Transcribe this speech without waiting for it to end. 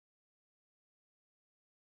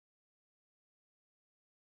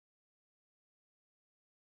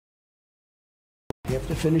You have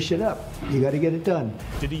to finish it up. You got to get it done.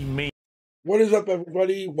 Did he mean? What is up,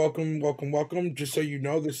 everybody? Welcome, welcome, welcome. Just so you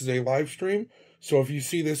know, this is a live stream. So if you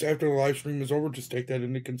see this after the live stream is over, just take that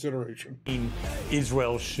into consideration.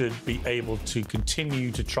 Israel should be able to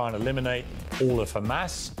continue to try and eliminate all of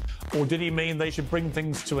Hamas? Or did he mean they should bring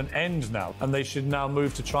things to an end now and they should now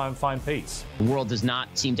move to try and find peace? The world does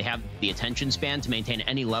not seem to have the attention span to maintain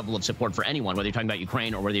any level of support for anyone, whether you're talking about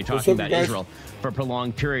Ukraine or whether you're talking about Israel, for a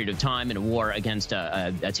prolonged period of time in a war against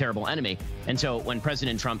a terrible enemy. And so when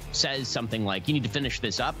President Trump says something like, you need to finish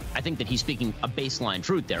this up, I think that he's speaking a baseline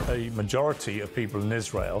truth there. A majority of people in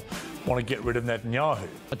Israel want to get rid of Netanyahu.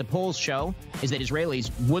 What the polls show is that Israelis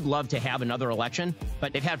would love to have another election,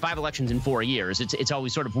 but they've had 5 elections in 4 years. It's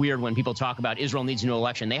always sort of weird when people talk about Israel needs a new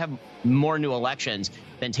election. They have more new elections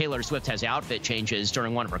than Taylor Swift has outfit changes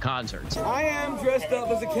during one of her concerts. I am dressed up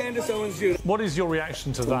as a Candace Owens Jew. What is your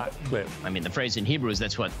reaction to that clip? I mean, the phrase in Hebrew is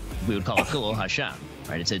that's what we would call a Chilul Hashem,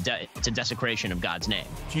 right? It's a desecration of God's name.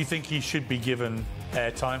 Do you think he should be given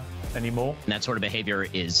airtime anymore? And that sort of behavior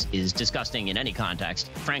is disgusting in any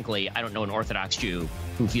context. Frankly, I don't know an Orthodox Jew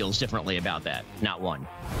who feels differently about that. Not one.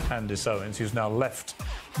 Candace Owens, who's now left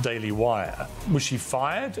Daily Wire. Was she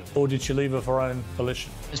fired or did she leave of her own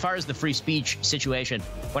volition? As far as the free speech situation,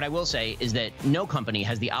 what I will say is that no company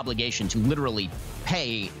has the obligation to literally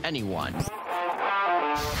pay anyone.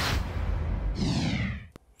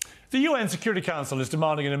 The UN Security Council is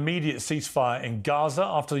demanding an immediate ceasefire in Gaza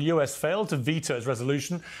after the US failed to veto its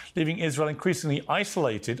resolution, leaving Israel increasingly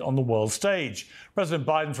isolated on the world stage. President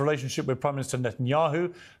Biden's relationship with Prime Minister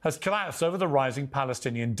Netanyahu has collapsed over the rising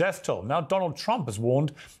Palestinian death toll. Now, Donald Trump has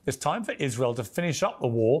warned it's time for Israel to finish up the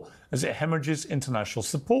war as it hemorrhages international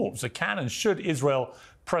support. So can and should Israel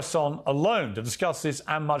press on alone? To discuss this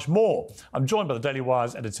and much more, I'm joined by the Daily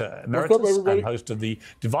Wire's editor emeritus and host of the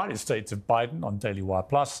Divided States of Biden on Daily Wire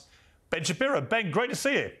Plus, Ben Shapiro. Ben, great to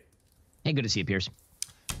see you. Hey, good to see you, Piers.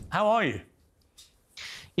 How are you?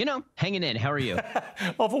 You know, hanging in. How are you?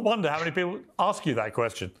 Often wonder how many people ask you that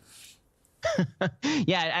question.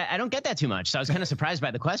 Yeah, I don't get that too much, so I was kind of surprised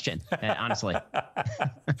by the question, honestly.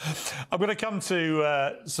 I'm going to come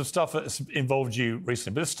to some stuff that's involved you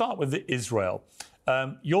recently, but let's start with Israel.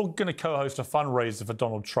 You're going to co-host a fundraiser for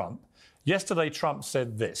Donald Trump. Yesterday, Trump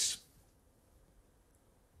said this.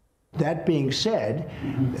 That being said,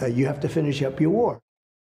 you have to finish up your war.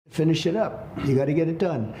 Finish it up. You got to get it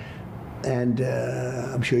done. And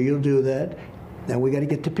I'm sure you'll do that. And we got to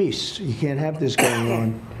get to peace. You can't have this going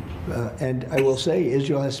on. And I will say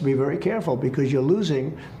Israel has to be very careful because you're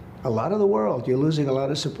losing a lot of the world. You're losing a lot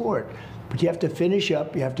of support. But you have to finish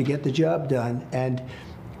up. You have to get the job done. And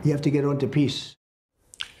you have to get on to peace.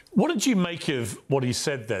 What did you make of what he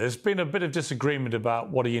said there? There's been a bit of disagreement about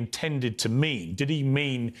what he intended to mean. Did he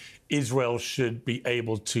mean Israel should be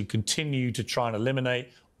able to continue to try and eliminate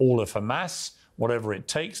all of Hamas, whatever it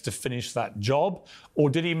takes to finish that job? Or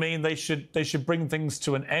did he mean they should bring things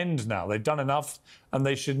to an end now? They've done enough and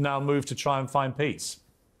they should now move to try and find peace?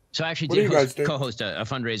 So I actually did co-host a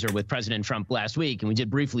fundraiser with President Trump last week, and we did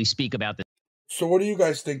briefly speak about this. So what do you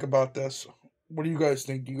guys think about this? What do you guys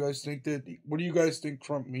think? Do you guys think what do you guys think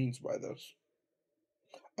Trump means by this?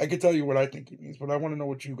 I can tell you what I think he means, but I want to know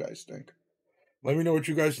what you guys think. Let me know what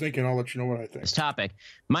you guys think, and I'll let you know what I think. This topic,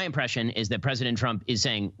 my impression is that President Trump is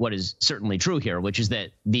saying what is certainly true here, which is that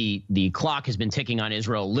the clock has been ticking on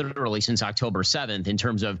Israel literally since October 7th in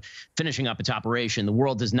terms of finishing up its operation. The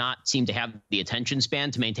world does not seem to have the attention span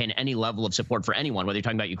to maintain any level of support for anyone, whether you're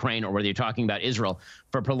talking about Ukraine or whether you're talking about Israel,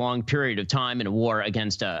 for a prolonged period of time in a war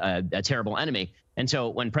against a terrible enemy. And so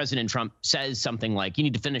when President Trump says something like, you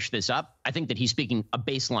need to finish this up, I think that he's speaking a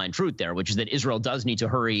baseline truth there, which is that Israel does need to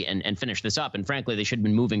hurry and finish this up. And frankly, they should have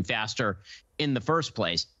been moving faster in the first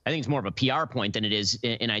place. I think it's more of a PR point than it is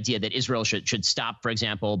an idea that Israel should stop, for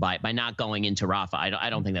example, by not going into Rafah. I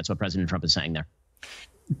don't think that's what President Trump is saying there.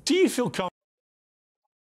 Do you feel comfortable?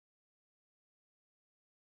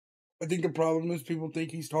 I think the problem is people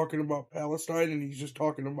think he's talking about Palestine and he's just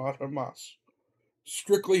talking about Hamas.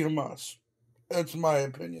 Strictly Hamas. That's my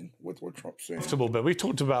opinion with what Trump's saying. But we've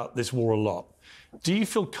talked about this war a lot. Do you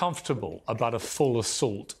feel comfortable about a full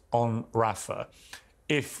assault on Rafah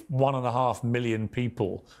if 1.5 million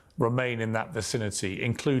people remain in that vicinity,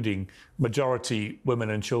 including majority women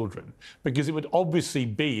and children? Because it would obviously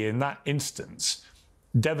be, in that instance,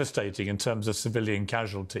 devastating in terms of civilian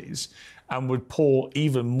casualties and would pour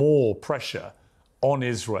even more pressure on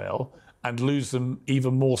Israel and lose them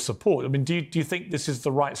even more support. I mean, do you think this is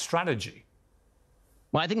the right strategy?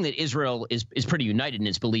 Well, I think that Israel is pretty united in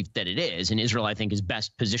its belief that it is, and Israel, I think, is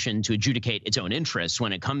best positioned to adjudicate its own interests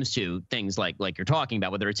when it comes to things like you're talking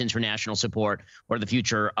about, whether it's international support or the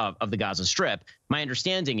future of the Gaza Strip. My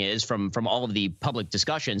understanding is from all of the public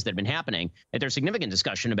discussions that have been happening that there's significant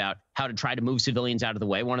discussion about how to try to move civilians out of the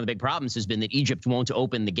way. One of the big problems has been that Egypt won't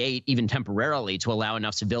open the gate, even temporarily, to allow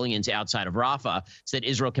enough civilians outside of Rafah so that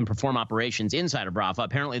Israel can perform operations inside of Rafah.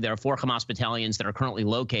 Apparently, there are 4 Hamas battalions that are currently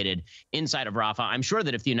located inside of Rafah. I'm sure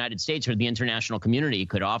that if the United States or the international community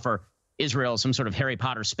could offer Israel some sort of Harry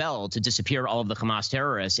Potter spell to disappear all of the Hamas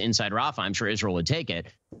terrorists inside Rafah, I'm sure Israel would take it.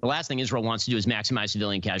 The last thing Israel wants to do is maximize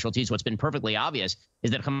civilian casualties. What's been perfectly obvious is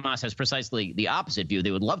that Hamas has precisely the opposite view. They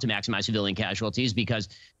would love to maximize civilian casualties because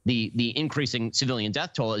the increasing civilian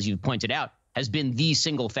death toll, as you've pointed out, has been the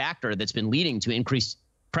single factor that's been leading to increased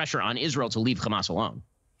pressure on Israel to leave Hamas alone.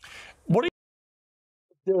 What do you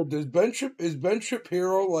Dude, is Ben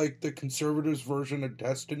Shapiro like the conservatives' version of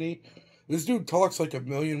Destiny? This dude talks like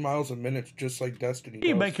 1,000,000 miles a minute, just like Destiny does.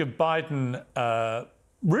 You make of Biden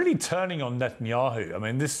really turning on Netanyahu? I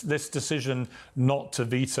mean, this decision not to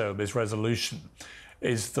veto this resolution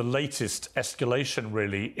is the latest escalation,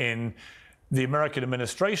 really, in the American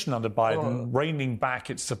administration under Biden reining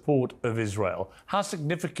back its support of Israel. How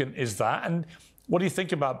significant is that? And what do you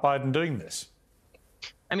think about Biden doing this?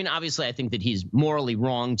 I mean, obviously, I think that he's morally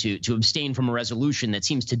wrong to abstain from a resolution that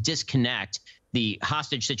seems to disconnect the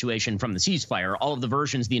hostage situation from the ceasefire. All of the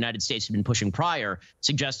versions the United States had been pushing prior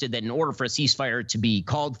suggested that in order for a ceasefire to be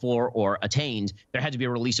called for or attained, there had to be a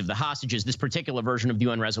release of the hostages. This particular version of the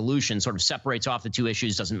UN resolution sort of separates off the two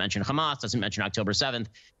issues, doesn't mention Hamas, doesn't mention October 7th.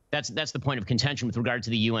 That's the point of contention with regard to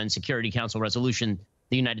the UN Security Council resolution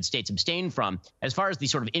the United States abstained from. As far as the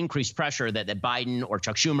sort of increased pressure that Biden or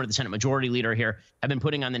Chuck Schumer, the Senate Majority Leader here, have been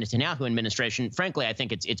putting on the Netanyahu administration, frankly, I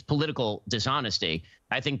think it's political dishonesty.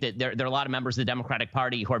 I think that there are a lot of members of the Democratic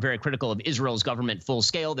Party who are very critical of Israel's government full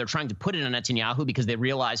scale. They're trying to put it on Netanyahu because they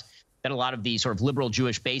realize that a lot of the sort of liberal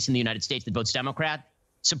Jewish base in the United States that votes Democrat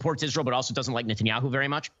supports Israel, but also doesn't like Netanyahu very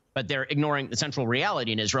much. But they're ignoring the central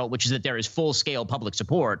reality in Israel, which is that there is full-scale public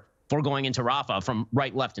support for going into Rafah from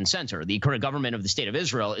right, left, and center. The current government of the state of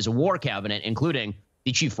Israel is a war cabinet, including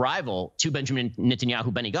the chief rival to Benjamin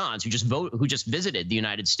Netanyahu, Benny Gantz, who just visited the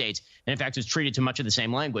United States, and in fact was treated to much of the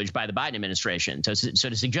same language by the Biden administration. So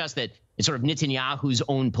to suggest that it's sort of Netanyahu's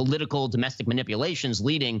own political domestic manipulations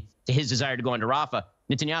leading to his desire to go into Rafah,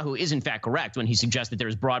 Netanyahu is in fact correct when he suggests that there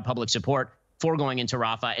is broad public support for going into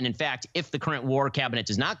Rafah. And in fact, if the current war cabinet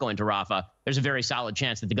does not go into Rafah, there's a very solid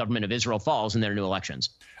chance that the government of Israel falls in their new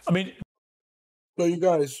elections. I mean, so you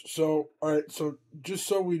guys, all right, so just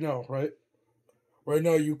so we know, right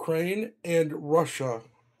now, Ukraine and Russia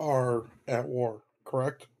are at war,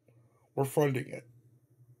 correct? We're funding it.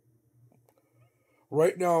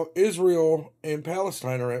 Right now, Israel and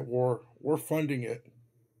Palestine are at war. We're funding it,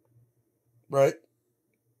 right?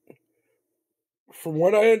 From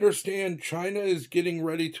what I understand, China is getting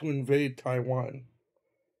ready to invade Taiwan.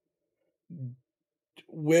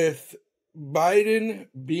 With Biden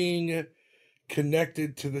being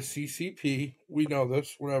connected to the CCP, we know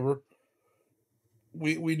this, whatever.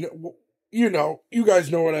 We know, you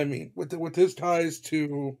guys know what I mean. With his ties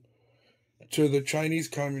to the Chinese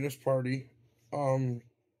Communist Party, do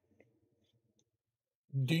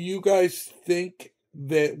you guys think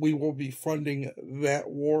that we will be funding that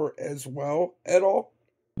war as well at all?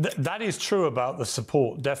 That is true about the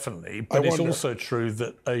support, definitely. But it's also true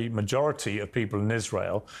that a majority of people in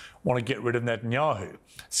Israel want to get rid of Netanyahu.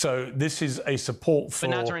 So this is a support for...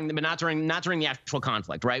 But not during the actual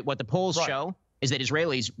conflict, right? What the polls show is that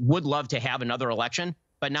Israelis would love to have another election,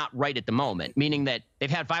 but not right at the moment, meaning that they've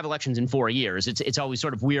had 5 elections in 4 years. It's always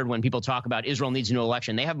sort of weird when people talk about Israel needs a new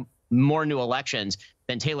election. They have more new elections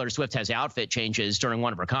than Taylor Swift has outfit changes during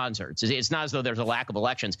one of her concerts. It's not as though there's a lack of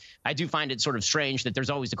elections. I do find it sort of strange that there's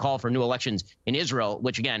always a call for new elections in Israel,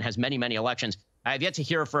 which again has many, many elections. I have yet to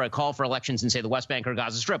hear for a call for elections in, say, the West Bank or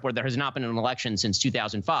Gaza Strip, where there has not been an election since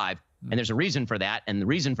 2005. And there's a reason for that. And the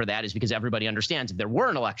reason for that is because everybody understands if there were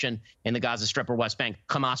an election in the Gaza Strip or West Bank,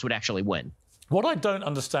 Hamas would actually win. What I don't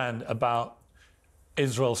understand about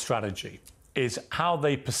Israel's strategy is how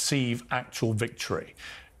they perceive actual victory.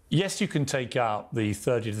 Yes, you can take out the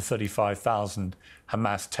 30 to 35,000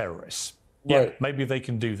 Hamas terrorists. Right. Yeah, maybe they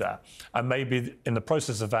can do that. And maybe in the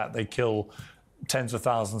process of that, they kill tens of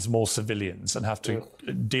thousands more civilians and have to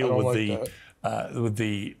deal with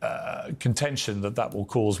the contention that will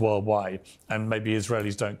cause worldwide. And maybe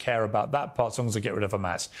Israelis don't care about that part as long as they get rid of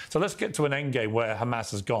Hamas. So let's get to an end game where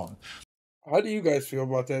Hamas has gone. How do you guys feel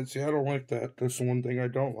about that? See, I don't like that. That's the one thing I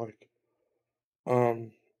don't like.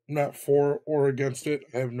 Not for or against it.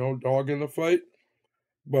 I have no dog in the fight.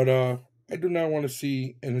 But I do not want to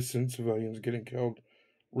see innocent civilians getting killed,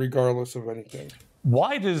 regardless of anything.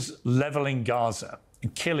 Why does leveling Gaza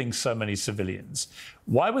and killing so many civilians,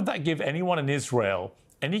 why would that give anyone in Israel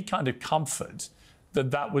any kind of comfort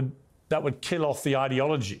that that would kill off the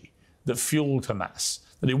ideology that fueled Hamas,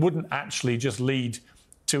 that it wouldn't actually just lead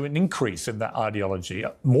to an increase in that ideology,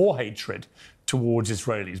 more hatred towards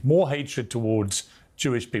Israelis, more hatred towards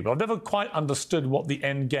Jewish people? I've never quite understood what the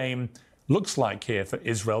end game looks like here for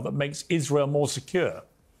Israel that makes Israel more secure.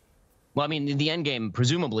 Well, I mean, the end game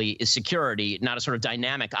presumably is security, not a sort of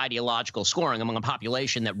dynamic ideological scoring among a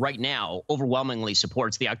population that right now overwhelmingly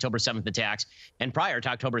supports the October 7th attacks, and prior to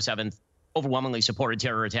October 7th, overwhelmingly supported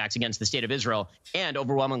terror attacks against the state of Israel and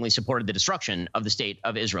overwhelmingly supported the destruction of the state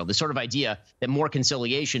of Israel. The sort of idea that more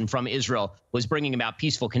conciliation from Israel was bringing about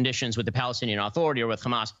peaceful conditions with the Palestinian Authority or with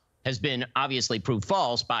Hamas has been obviously proved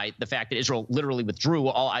false by the fact that Israel literally withdrew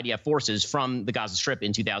all IDF forces from the Gaza Strip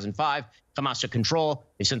in 2005. Hamas took control.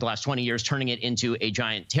 They spent the last 20 years turning it into a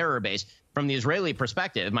giant terror base. From the Israeli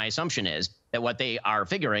perspective, my assumption is that what they are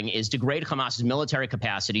figuring is degrade Hamas's military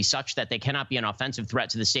capacity such that they cannot be an offensive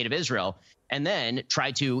threat to the state of Israel, and then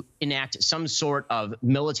try to enact some sort of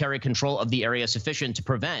military control of the area sufficient to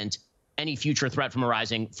prevent any future threat from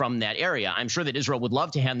arising from that area. I'm sure that Israel would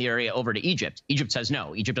love to hand the area over to Egypt. Egypt says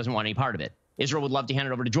no. Egypt doesn't want any part of it. Israel would love to hand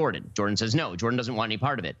it over to Jordan. Jordan says no. Jordan doesn't want any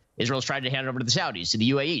part of it. Israel's tried to hand it over to the Saudis, to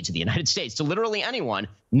the UAE, to the United States, to literally anyone.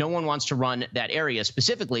 No one wants to run that area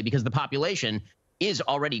specifically because the population is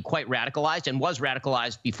already quite radicalized and was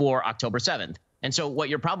radicalized before October 7th. And so what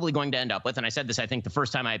you're probably going to end up with, and I said this, I think, the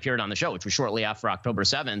first time I appeared on the show, which was shortly after October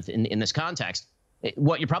 7th in this context,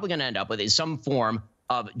 what you're probably going to end up with is some form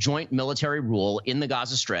of joint military rule in the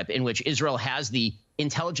Gaza Strip in which Israel has the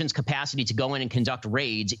intelligence capacity to go in and conduct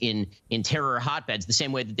raids in terror hotbeds the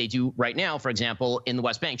same way that they do right now, for example, in the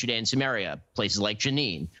West Bank, Judea and Samaria, places like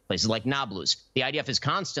Jenin, places like Nablus. The IDF is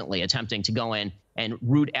constantly attempting to go in and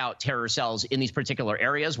root out terror cells in these particular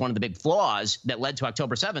areas. One of the big flaws that led to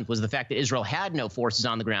October 7th was the fact that Israel had no forces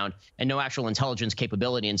on the ground and no actual intelligence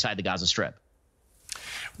capability inside the Gaza Strip.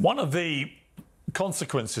 One of the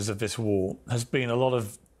consequences of this war has been a lot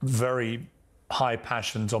of very high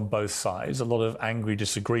passions on both sides, a lot of angry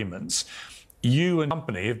disagreements. You and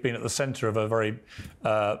company have been at the centre of a very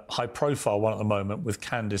high-profile one at the moment with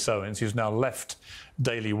Candace Owens, who's now left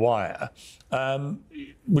Daily Wire.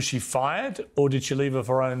 Was she fired, or did she leave of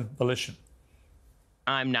her own volition?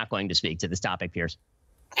 I'm not going to speak to this topic, Piers.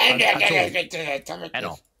 At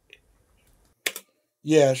all.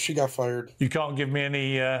 Yeah, she got fired. You can't give me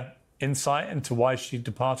any insight into why she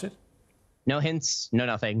departed? No hints, no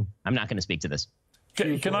nothing. I'm not going to speak to this.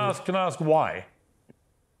 Can I ask why?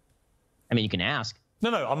 I mean, you can ask.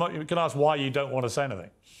 No, I'm not. Can I ask why you don't want to say anything?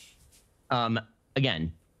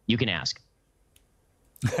 Again, you can ask.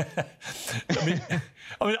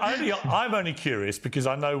 I'm only curious because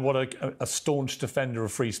I know what a staunch defender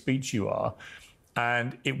of free speech you are,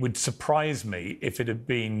 and it would surprise me if it had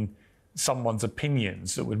been someone's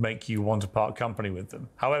opinions that would make you want to part company with them,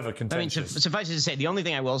 however contentious. I mean, suffice it to say, the only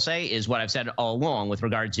thing I will say is what I've said all along with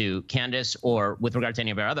regard to Candace or with regard to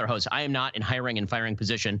any of our other hosts. I am not in hiring and firing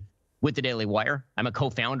position with the Daily Wire. I'm a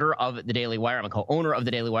co-founder of the Daily Wire. I'm a co-owner of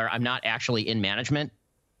the Daily Wire. I'm not actually in management.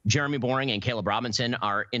 Jeremy Boring and Caleb Robinson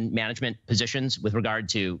are in management positions with regard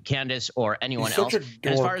to Candace or anyone else. And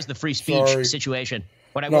as far as the free speech situation,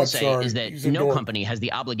 what I will say is that no company has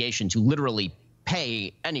the obligation to literally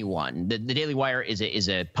pay anyone. The Daily Wire is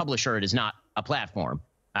a publisher. It is not a platform.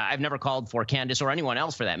 I've never called for Candace or anyone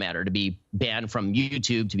else, for that matter, to be banned from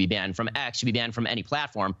YouTube, to be banned from X, to be banned from any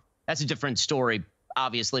platform. That's a different story,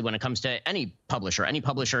 obviously, when it comes to any publisher. Any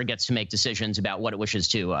publisher gets to make decisions about what it wishes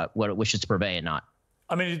to purvey and not.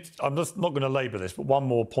 I mean, I'm just not going to labour this, but one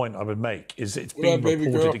more point I would make is it's been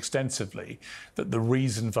reported extensively that the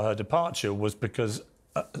reason for her departure was because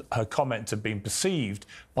her comments have been perceived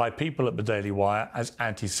by people at the Daily Wire as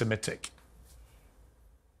anti-Semitic.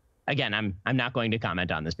 Again, I'm not going to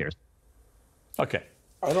comment on this, Piers. Okay.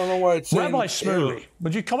 I don't know why it's Rabbi Shmuley.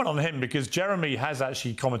 Would you comment on him? Because Jeremy has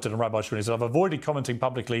actually commented on Rabbi Shmuley. So I've avoided commenting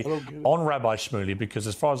publicly on Rabbi Shmuley because,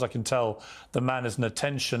 as far as I can tell, the man is an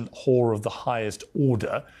attention whore of the highest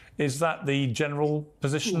order. Is that the general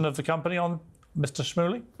position of the company on Mr.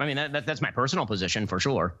 Shmuley? I mean, that's my personal position for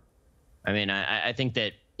sure. I mean, I think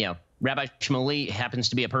that, Rabbi Shmuley happens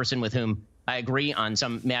to be a person with whom I agree on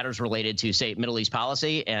some matters related to, say, Middle East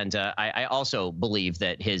policy. And I also believe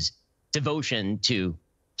that his devotion to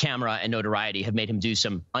camera and notoriety have made him do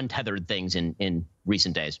some untethered things in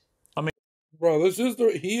recent days. I mean, Bro,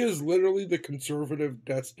 he is literally the conservative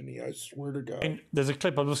destiny, I swear to God. There's a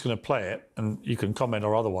clip, I'm just going to play it, and you can comment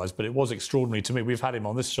or otherwise, but it was extraordinary to me. We've had him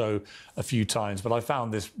on this show a few times, but I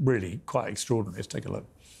found this really quite extraordinary. Let's take a look.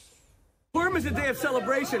 Purim is a day of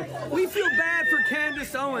celebration. We feel bad for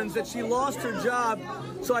Candace Owens that she lost her job,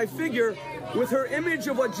 so I figure with her image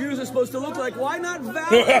of what Jews are supposed to look like, why not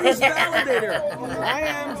validate her? I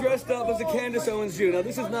am dressed up as a Candace Owens Jew. Now,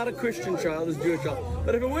 this is not a Christian child, it's a Jewish child.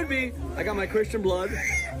 But if it would be, I got my Christian blood.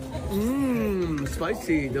 Mmm,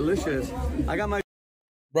 spicy, delicious. I got my...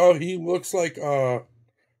 Bro, he looks like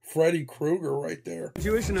Freddy Krueger right there.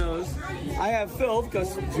 Jewish nose. I have filth,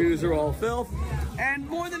 because Jews are all filth. And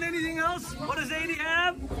more than anything else, what does 80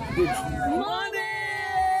 have? Money!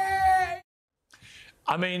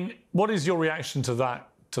 I mean, what is your reaction to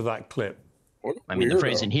that clip? I mean, the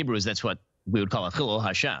phrase in Hebrew is that's what we would call a chilul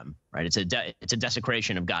Hashem, right? It's a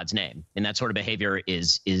desecration of God's name, and that sort of behavior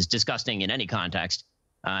is disgusting in any context.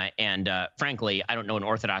 Frankly, I don't know an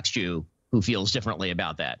Orthodox Jew who feels differently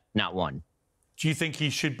about that. Not one. Do you think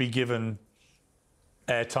he should be given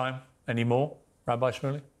airtime anymore, Rabbi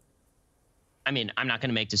Shmuley? I mean, I'm not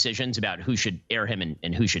going to make decisions about who should air him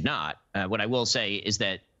and who should not. What I will say is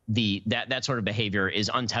that that sort of behavior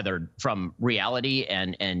is untethered from reality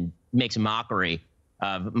and makes a mockery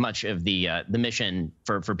of much of the mission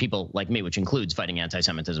for people like me, which includes fighting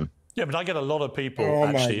anti-Semitism. Yeah, but I get a lot of people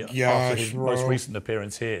actually after his most recent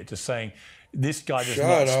appearance here just saying this guy does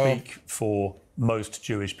not speak for most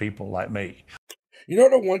Jewish people like me. You know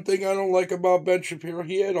the one thing I don't like about Ben Shapiro?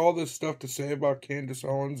 He had all this stuff to say about Candace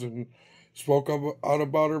Owens and spoke out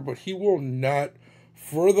about her, but he will not,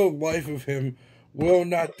 for the life of him, will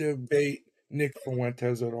not debate Nick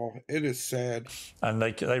Fuentes at all. It is sad. And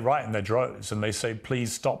they write in their droves and they say,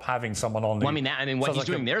 please stop having someone on. Well, I mean, what he's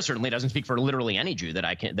doing there certainly doesn't speak for literally any Jew that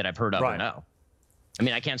I've heard of or know. I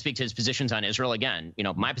mean, I can't speak to his positions on Israel. Again, you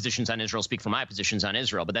know, my positions on Israel speak for my positions on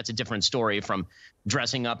Israel, but that's a different story from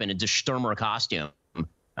dressing up in a Stürmer costume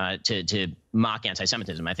to mock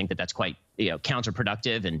anti-Semitism. I think that's quite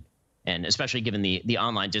counterproductive and especially given the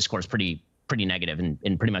online discourse pretty negative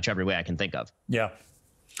in pretty much every way I can think of. Yeah.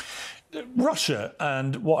 Russia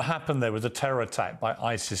and what happened there with the terror attack by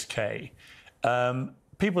ISIS-K.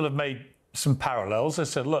 People have made some parallels. They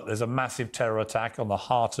said, look, there's a massive terror attack on the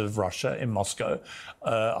heart of Russia in Moscow,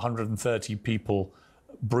 130 people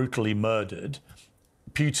brutally murdered.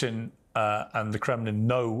 Putin and the Kremlin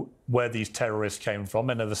know where these terrorists came from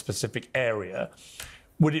and in the specific area.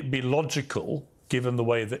 Would it be logical, given the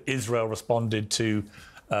way that Israel responded to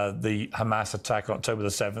the Hamas attack on October the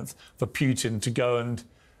 7th, for Putin to go and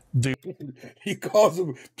do... He calls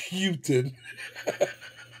him Putin.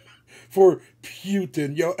 For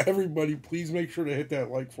Putin. Yo, everybody, please make sure to hit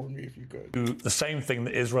that like for me if you could. Do the same thing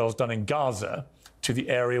that Israel's done in Gaza to the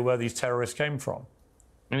area where these terrorists came from.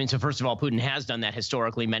 I mean, so first of all, Putin has done that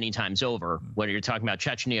historically many times over, whether you're talking about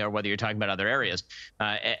Chechnya or whether you're talking about other areas.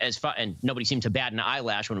 And nobody seemed to bat an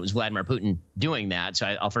eyelash when it was Vladimir Putin doing that. So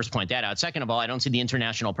I'll first point that out. Second of all, I don't see the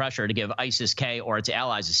international pressure to give ISIS-K or its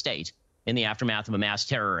allies a state in the aftermath of a mass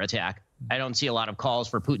terror attack. I don't see a lot of calls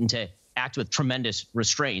for Putin to act with tremendous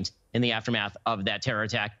restraint in the aftermath of that terror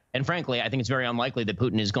attack. And frankly, I think it's very unlikely that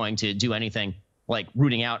Putin is going to do anything like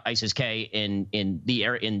rooting out ISIS-K in the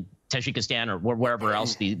area in Tajikistan or wherever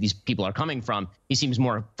else these people are coming from. He seems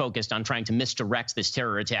more focused on trying to misdirect this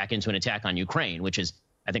terror attack into an attack on Ukraine, which is,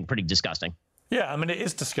 I think, pretty disgusting. Yeah, I mean, it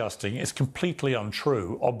is disgusting. It's completely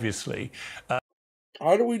untrue, obviously.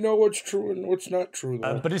 How do we know what's true and what's not true,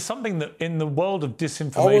 though? But it's something that in the world of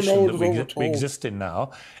disinformation that we exist in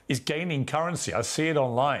now is gaining currency. I see it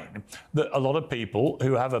online, that a lot of people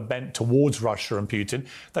who have a bent towards Russia and Putin,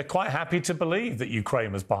 they're quite happy to believe that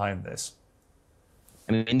Ukraine was behind this.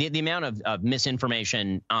 I mean, the amount of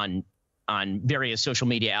misinformation on various social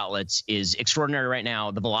media outlets is extraordinary right now.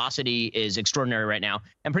 The velocity is extraordinary right now.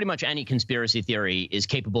 And pretty much any conspiracy theory is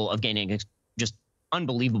capable of gaining just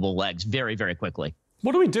unbelievable legs very, very quickly.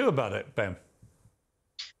 What do we do about it, Ben?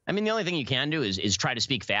 I mean, the only thing you can do is try to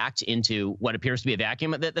speak fact into what appears to be a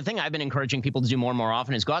vacuum. The thing I've been encouraging people to do more and more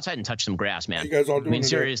often is go outside and touch some grass, man. You guys all doing I mean,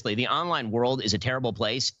 seriously, the online world is a terrible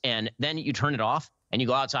place. And then you turn it off and you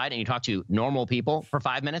go outside and you talk to normal people for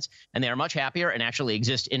 5 minutes, and they are much happier and actually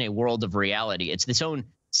exist in a world of reality. It's this own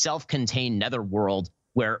self-contained nether world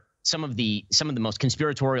where some of the most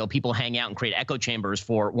conspiratorial people hang out and create echo chambers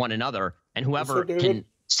for one another, and whoever can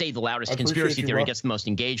say the loudest conspiracy theory gets the most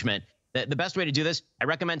engagement. The best way to do this, I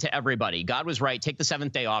recommend to everybody, God was right, take the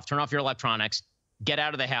 7th day off, turn off your electronics, get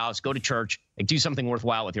out of the house, go to church, and do something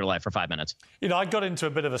worthwhile with your life for 5 minutes. You know, I got into a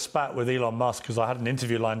bit of a spat with Elon Musk because I had an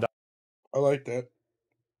interview lined up. I like that.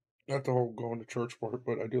 Not the whole going to church part,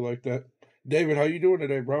 but I do like that. David, how you doing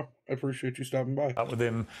today, bro? I appreciate you stopping by. With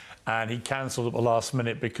him, and he cancelled at the last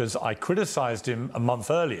minute because I criticised him a month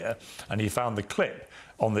earlier, and he found the clip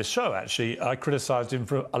on this show. Actually, I criticised him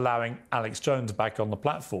for allowing Alex Jones back on the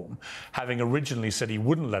platform, having originally said he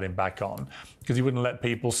wouldn't let him back on because he wouldn't let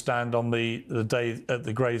people stand on the day at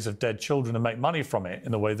the graves of dead children and make money from it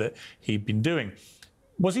in the way that he'd been doing.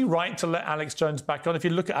 Was he right to let Alex Jones back on? If you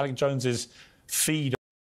look at Alex Jones's feed.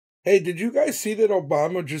 Hey, did you guys see that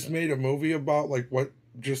Obama just made a movie about like what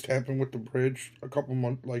just happened with the bridge a couple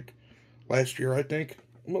months, like last year, I think?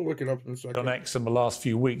 I'm gonna look it up in a second. On X in the last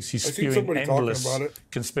few weeks, he's spewing endless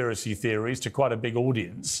conspiracy theories to quite a big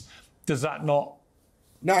audience. Does that not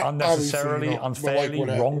unnecessarily, unfairly,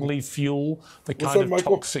 wrongly fuel the kind of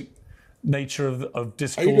toxic nature of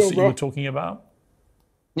discourse that you were talking about?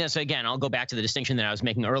 Yeah, so again, I'll go back to the distinction that I was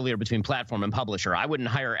making earlier between platform and publisher. I wouldn't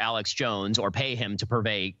hire Alex Jones or pay him to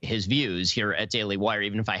purvey his views here at Daily Wire,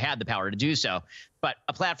 even if I had the power to do so. But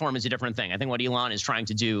a platform is a different thing. I think what Elon is trying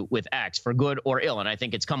to do with X, for good or ill, and I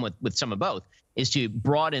think it's come with some of both, is to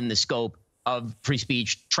broaden the scope of free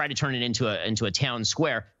speech, try to turn it into a town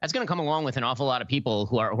square. That's going to come along with an awful lot of people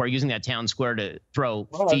who are using that town square to throw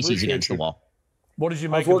feces against the wall. What did you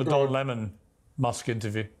make of the Don Lemon Musk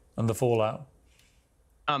interview and the fallout?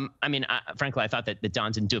 I mean, frankly, I thought that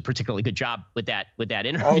Don didn't do a particularly good job with that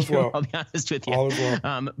interview. I'll be honest with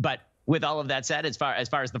you. But with all of that said, as far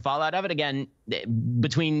as the fallout of it, again,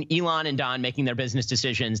 between Elon and Don making their business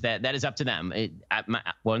decisions, that is up to them.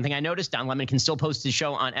 One thing I noticed, Don Lemon can still post his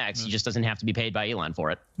show on X. He just doesn't have to be paid by Elon for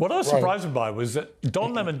it. What I was surprised by was that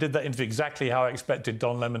Don Lemon did that interview exactly how I expected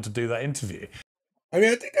Don Lemon to do that interview. I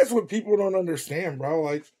mean, I think that's what people don't understand, bro.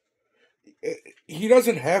 Like, he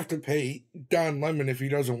doesn't have to pay Don Lemon if he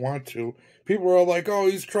doesn't want to. People are like, oh,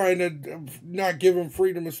 he's trying to not give him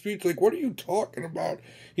freedom of speech. Like, what are you talking about?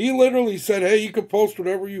 He literally said, hey, you can post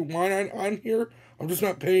whatever you want on here. I'm just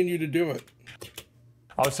not paying you to do it.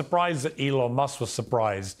 I was surprised that Elon Musk was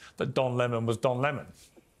surprised that Don Lemon was Don Lemon.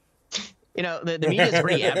 You know, the media is a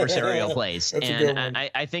pretty adversarial place. And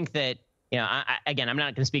I think that, you know, again, I'm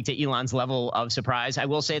not going to speak to Elon's level of surprise. I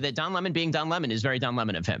will say that Don Lemon being Don Lemon is very Don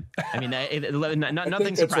Lemon of him. I mean,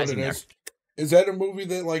 nothing surprising there. Is that a movie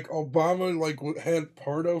that like Obama like had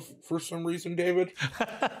part of for some reason, David?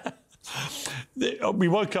 We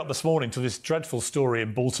woke up this morning to this dreadful story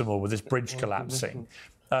in Baltimore with this bridge collapsing.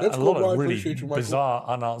 A lot of really bizarre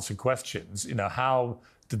unanswered questions. You know, how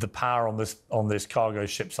did the power on this cargo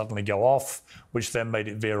ship suddenly go off, which then made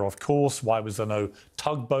it veer off course? Why was there no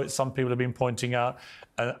tugboat? Some people have been pointing out,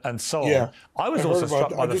 and so on. I was also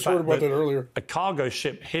struck by the fact that a cargo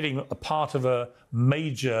ship hitting a part of a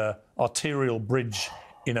major arterial bridge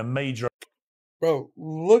in a major. Bro,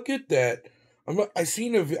 look at that! I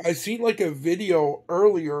seen like a video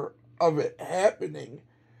earlier of it happening,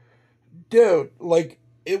 dude. Like,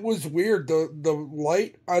 it was weird. The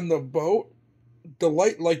light on the boat. The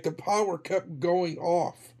light, like the power kept going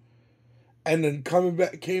off and then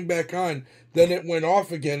came back on. Then it went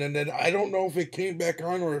off again. And then I don't know if it came back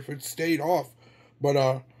on or if it stayed off,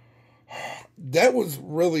 but, that was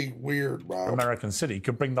really weird, bro. American city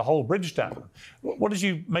could bring the whole bridge down. What did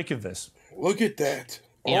you make of this? Look at that.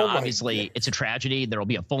 You know, obviously it's a tragedy. There will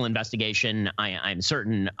be a full investigation. I'm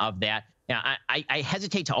certain of that. Yeah, I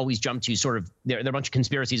hesitate to always jump to sort of, there are a bunch of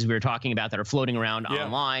conspiracies we were talking about that are floating around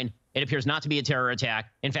online. It appears not to be a terror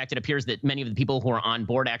attack. In fact, it appears that many of the people who are on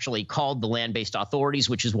board actually called the land-based authorities,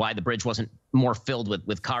 which is why the bridge wasn't more filled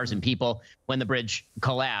with cars and people when the bridge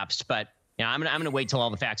collapsed. But you know, I'm gonna wait till all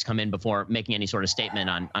the facts come in before making any sort of statement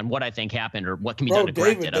on what I think happened or what can be done to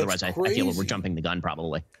correct it. Otherwise, I feel we're jumping the gun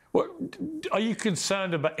probably. Well, are you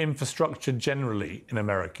concerned about infrastructure generally in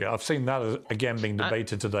America? I've seen that again being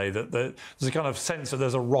debated today, that there's a kind of sense that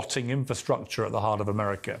there's a rotting infrastructure at the heart of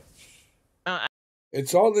America.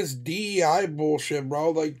 It's all this DEI bullshit,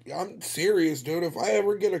 bro. Like, I'm serious, dude. If I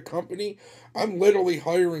ever get a company, I'm literally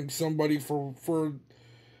hiring somebody for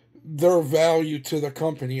their value to the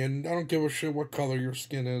company. And I don't give a shit what color your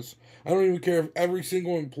skin is. I don't even care if every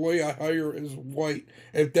single employee I hire is white.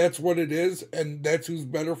 If that's what it is and that's who's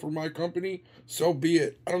better for my company, so be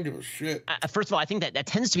it. I don't give a shit. First of all, I think that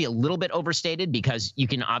tends to be a little bit overstated because you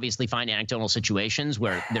can obviously find anecdotal situations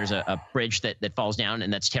where there's a bridge that falls down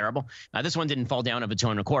and that's terrible. This one didn't fall down of its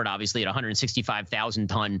own accord, obviously, at a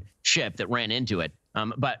 165,000-ton ship that ran into it.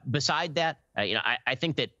 But beside that, I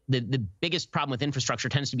think that the biggest problem with infrastructure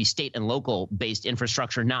tends to be state and local based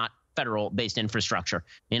infrastructure, not federal-based infrastructure.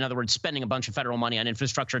 In other words, spending a bunch of federal money on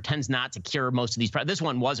infrastructure tends not to cure most of these problems. This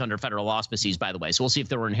one was under federal auspices, by the way, so we'll see if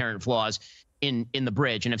there were inherent flaws in the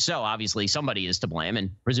bridge. And if so, obviously somebody is to blame,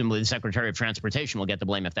 and presumably the Secretary of Transportation will get the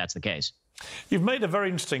blame if that's the case. You've made a very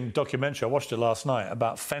interesting documentary, I watched it last night,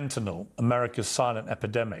 about fentanyl, America's silent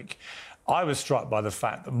epidemic. I was struck by the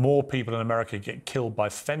fact that more people in America get killed by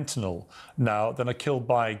fentanyl now than are killed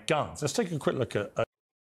by guns. Let's take a quick look at...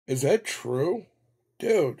 Is that true?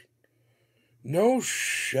 Dude, no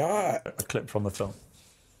shot. A clip from the film.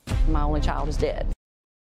 My only child is dead.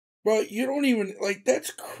 But you don't even, like,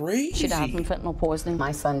 that's crazy. She died from fentanyl poisoning.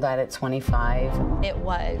 My son died at 25. It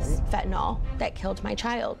was fentanyl that killed my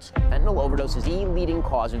child. Fentanyl overdose is the leading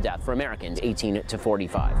cause of death for Americans 18 to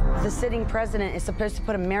 45. The sitting president is supposed to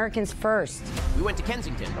put Americans first. We went to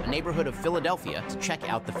Kensington, a neighborhood of Philadelphia, to check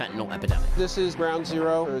out the fentanyl epidemic. This is ground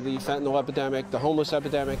zero for the fentanyl epidemic, the homeless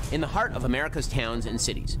epidemic. In the heart of America's towns and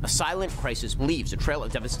cities, a silent crisis leaves a trail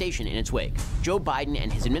of devastation in its wake. Joe Biden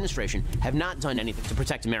and his administration have not done anything to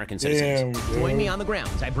protect American citizens. Join me on the ground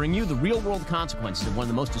as I bring you the real-world consequences of one of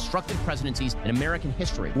the most destructive presidencies in American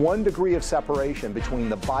history. 1 degree of separation between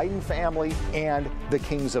the Biden family and the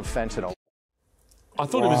kings of fentanyl. I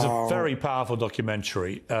thought it was a very powerful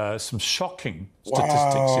documentary, some shocking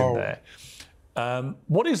statistics in there.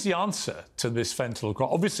 What is the answer to this fentanyl crime?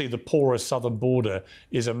 Obviously, the porous southern border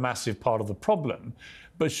is a massive part of the problem,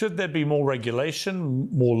 but should there be more regulation,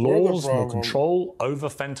 more laws, more control over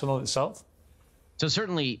fentanyl itself? So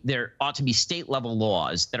certainly there ought to be state-level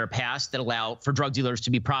laws that are passed that allow for drug dealers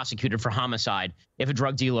to be prosecuted for homicide if a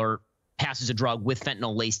drug dealer passes a drug with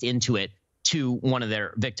fentanyl laced into it to one of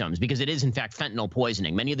their victims, because it is, in fact, fentanyl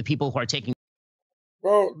poisoning. Many of the people who are taking...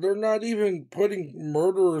 Well, they're not even putting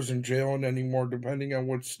murderers in jail anymore, depending on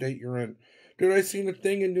what state you're in. Dude, I seen a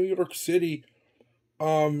thing in New York City.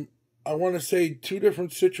 I want to say 2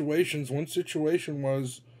 different situations. One situation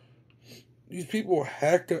was... these people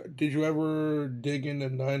hacked. Did you ever dig into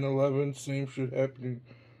 9/11? Same shit happening.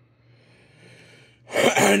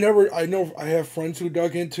 I know I have friends who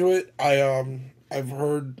dug into it. I've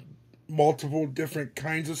heard multiple different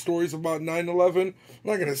kinds of stories about 9/11. I'm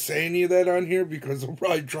not gonna say any of that on here because they'll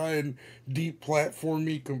probably try and deplatform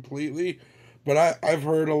me completely. But I've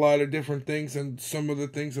heard a lot of different things, and some of the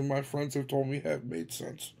things that my friends have told me have made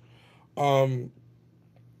sense. And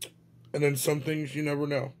then some things you never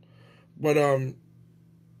know. But,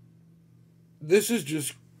 this is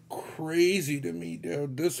just crazy to me,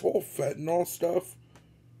 dude. This whole fentanyl stuff.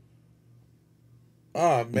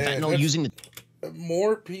 Ah, man. Fentanyl using the...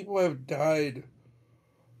 More people have died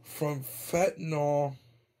from fentanyl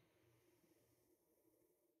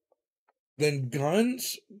than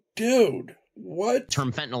guns? Dude, what?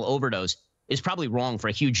 Term fentanyl overdose is probably wrong for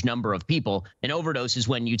a huge number of people. An overdose is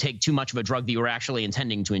when you take too much of a drug that you were actually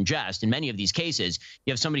intending to ingest. In many of these cases,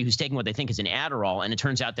 you have somebody who's taking what they think is an Adderall, and it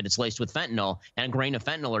turns out that it's laced with fentanyl, and a grain of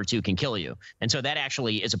fentanyl or 2 can kill you. And so that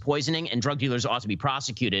actually is a poisoning, and drug dealers ought to be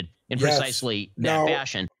prosecuted in precisely that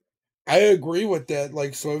fashion. I agree with that.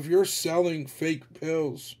 Like, so if you're selling fake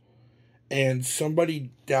pills and somebody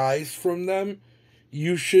dies from them,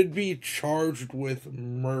 you should be charged with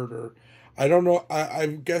murder. I don't know. I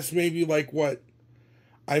guess maybe like what?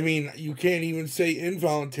 I mean, you can't even say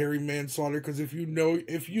involuntary manslaughter, because if you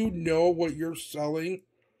know what you're selling,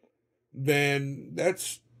 then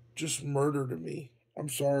that's just murder to me. I'm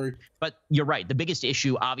sorry. But you're right. The biggest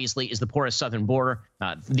issue, obviously, is the porous southern border.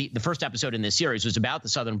 The first episode in this series was about the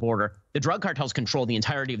southern border. The drug cartels control the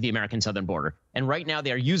entirety of the American southern border. And right now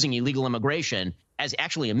they are using illegal immigration as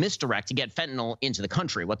actually a misdirect to get fentanyl into the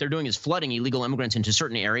country. What they're doing is flooding illegal immigrants into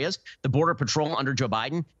certain areas. The Border Patrol under Joe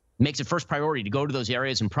Biden makes it first priority to go to those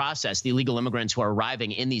areas and process the illegal immigrants who are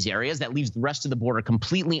arriving in these areas. That leaves the rest of the border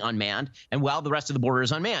completely unmanned. And while the rest of the border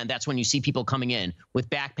is unmanned, that's when you see people coming in with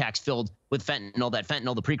backpacks filled with fentanyl. That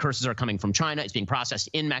fentanyl, the precursors are coming from China. It's being processed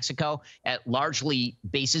in Mexico at largely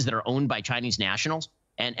bases that are owned by Chinese nationals.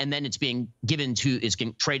 And then it's being getting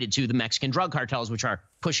traded to the Mexican drug cartels, which are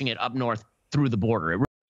pushing it up north through the border.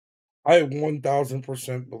 I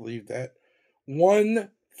 1,000% believe that.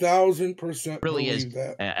 1,000% really believe is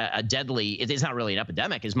that. a deadly, it's not really an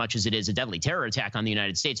epidemic as much as it is a deadly terror attack on the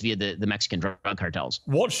United States via the Mexican drug cartels.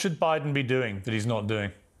 What should Biden be doing that he's not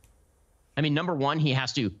doing? I mean, number one, he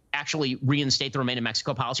has to actually reinstate the Remain in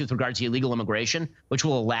Mexico policy with regards to illegal immigration, which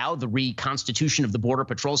will allow the reconstitution of the Border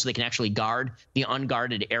Patrol so they can actually guard the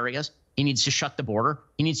unguarded areas. He needs to shut the border.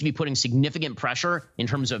 He needs to be putting significant pressure in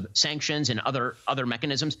terms of sanctions and other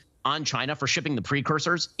mechanisms on China for shipping the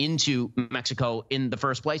precursors into Mexico in the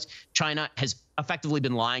first place. China has effectively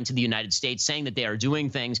been lying to the United States, saying that they are doing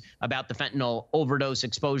things about the fentanyl overdose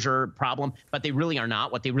exposure problem, but they really are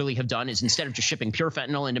not. What they really have done is, instead of just shipping pure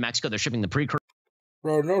fentanyl into Mexico, they're shipping the precursors.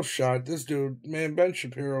 Bro, no shot. This dude, man, Ben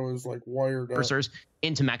Shapiro is like wired up.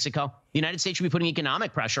 Into Mexico. The United States should be putting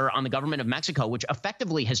economic pressure on the government of Mexico, which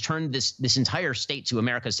effectively has turned this entire state to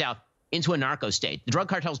America's south into a narco state. The drug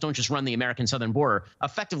cartels don't just run the American southern border.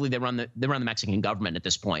 Effectively, they run the Mexican government at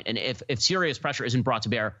this point. And if serious pressure isn't brought to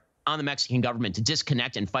bear on the Mexican government to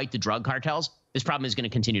disconnect and fight the drug cartels, this problem is going to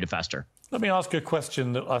continue to fester. Let me ask you a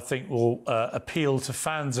question that I think will appeal to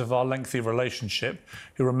fans of our lengthy relationship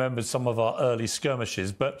who remembered some of our early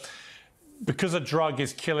skirmishes. But because a drug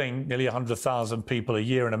is killing nearly 100,000 people a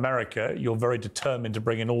year in America, you're very determined to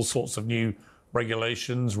bring in all sorts of new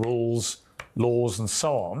regulations, rules, laws, and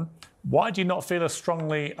so on. Why do you not feel as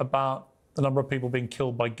strongly about the number of people being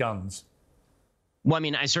killed by guns? Well, I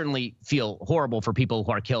mean, I certainly feel horrible for people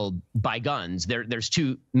who are killed by guns. There's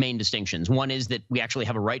two main distinctions. One is that we actually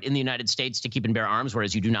have a right in the United States to keep and bear arms,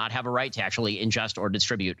 whereas you do not have a right to actually ingest or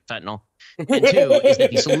distribute fentanyl. And two is that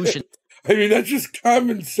the solution... I mean, that's just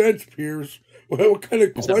common sense, Piers. What kind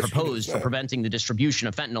of question that proposed for preventing the distribution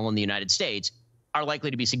of fentanyl in the United States are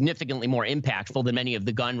likely to be significantly more impactful than many of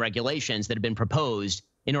the gun regulations that have been proposed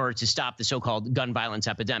in order to stop the so-called gun violence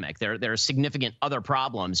epidemic. There are significant other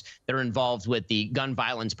problems that are involved with the gun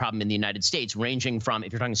violence problem in the United States, ranging from,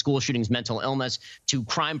 if you're talking school shootings, mental illness, to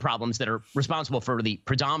crime problems that are responsible for the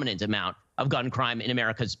predominant amount of gun crime in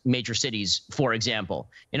America's major cities, for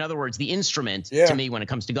example. In other words, the instrument, to me, when it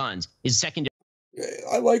comes to guns, is secondary.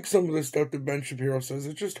 I like some of the stuff that Ben Shapiro says.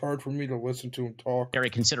 It's just hard for me to listen to him talk.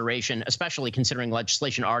 Consideration, especially considering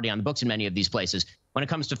legislation already on the books in many of these places. When it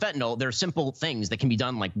comes to fentanyl, there are simple things that can be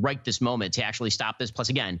done, like right this moment, to actually stop this. Plus,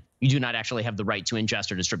 again, you do not actually have the right to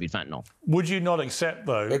ingest or distribute fentanyl. Would you not accept,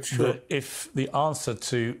 though, that if the answer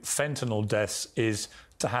to fentanyl deaths is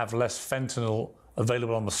to have less fentanyl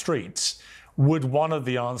available on the streets, would one of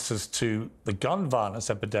the answers to the gun violence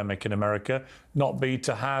epidemic in America not be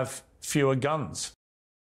to have fewer guns?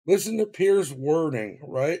 Listen to Piers' wording,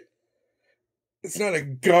 right? It's not a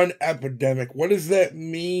gun epidemic. What does that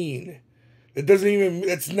mean? It doesn't even,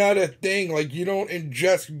 it's not a thing. Like, you don't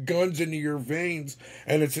ingest guns into your veins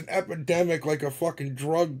and it's an epidemic like a fucking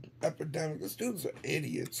drug epidemic. This dude's an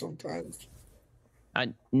idiot sometimes.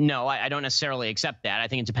 No, I don't necessarily accept that. I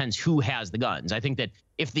think it depends who has the guns. I think that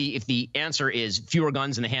if the answer is fewer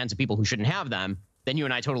guns in the hands of people who shouldn't have them, then you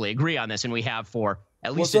and I totally agree on this, and we have for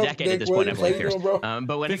at least a decade at this point, I believe, Piers.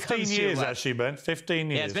 But when 15 it comes years, to, actually, Ben.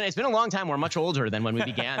 15 years. Yeah, it's been a long time. We're much older than when we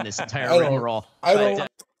began this entire rigmarole.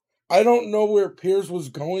 I don't know where Piers was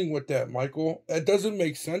going with that, Michael. That doesn't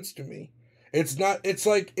make sense to me. It's not. It's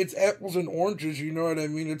like it's apples and oranges. You know what I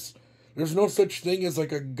mean? There's no such thing as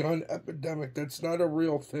like a gun epidemic. That's not a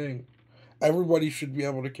real thing. Everybody should be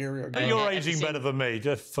able to carry a gun. You're aging better than me,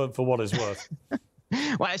 just for what it's worth.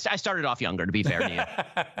 Well, I started off younger, to be fair to you.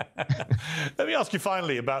 Let me ask you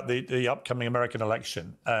finally about the upcoming American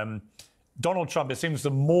election. Donald Trump, it seems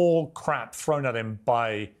the more crap thrown at him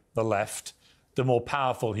by the left, the more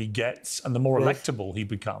powerful he gets and the more electable he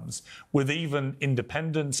becomes, with even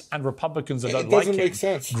independents and Republicans that don't like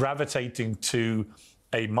him gravitating to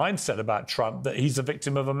a mindset about Trump that he's a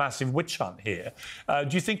victim of a massive witch hunt here.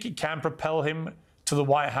 Do you think it can propel him to the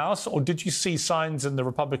White House, or did you see signs in the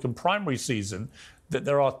Republican primary season that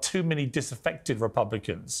there are too many disaffected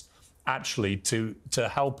Republicans actually to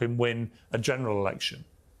help him win a general election?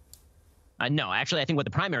 No, actually, I think what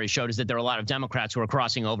the primaries showed is that there are a lot of Democrats who are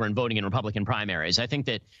crossing over and voting in Republican primaries. I think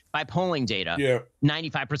that by polling data,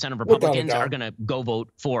 95% of Republicans are going to go vote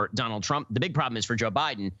for Donald Trump. The big problem is for Joe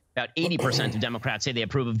Biden. About 80% of Democrats say they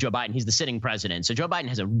approve of Joe Biden. He's the sitting president. So Joe Biden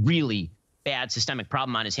has a really bad systemic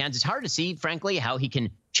problem on his hands. It's hard to see, frankly, how he can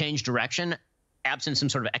change direction absent some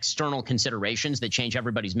sort of external considerations that change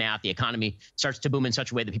everybody's math. The economy starts to boom in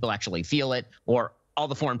such a way that people actually feel it, or all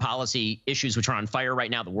the foreign policy issues which are on fire right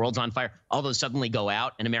now, the world's on fire, all those suddenly go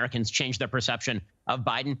out and Americans change their perception of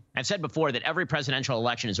Biden. I've said before that every presidential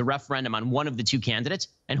election is a referendum on one of the two candidates,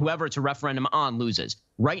 and whoever it's a referendum on loses.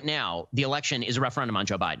 Right now, the election is a referendum on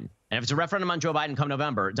Joe Biden. And if it's a referendum on Joe Biden come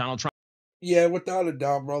November, Donald Trump. Yeah, without a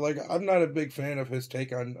doubt, bro. Like, I'm not a big fan of his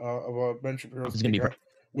take on Ben Shapiro's take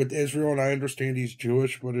with Israel, and I understand he's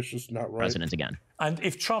Jewish, but it's just not right. President again. And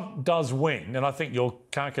if Trump does win, and I think your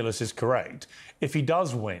calculus is correct, if he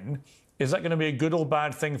does win, is that going to be a good or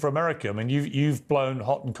bad thing for America? I mean, you've blown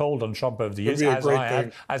hot and cold on Trump over the years, as I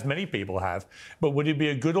have, as many people have. But would it be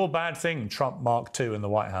a good or bad thing, Trump Mark II in the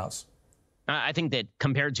White House? I think that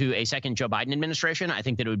compared to a second Joe Biden administration, I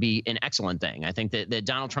think that it would be an excellent thing. I think that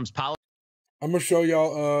Donald Trump's policy. I'm going to show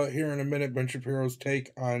y'all here in a minute Ben Shapiro's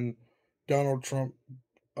take on Donald Trump.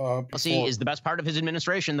 Policy is the best part of his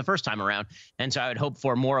administration the first time around. And so I would hope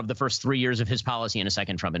for more of the first 3 years of his policy in a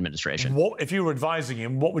second Trump administration. What, if you were advising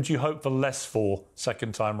him, what would you hope for less for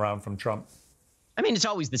second time around from Trump? I mean, it's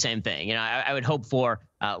always the same thing. You know, I would hope for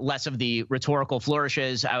less of the rhetorical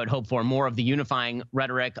flourishes. I would hope for more of the unifying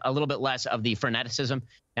rhetoric, a little bit less of the freneticism.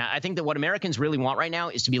 I think that what Americans really want right now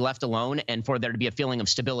is to be left alone and for there to be a feeling of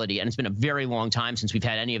stability. And it's been a very long time since we've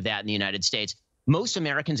had any of that in the United States. Most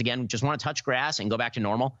Americans, again, just want to touch grass and go back to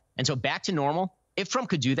normal. And so back to normal, if Trump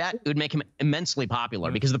could do that, it would make him immensely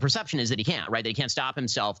popular because the perception is that he can't, right? That he can't stop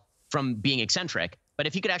himself from being eccentric. But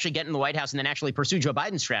if he could actually get in the White House and then actually pursue Joe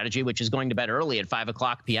Biden's strategy, which is going to bed early at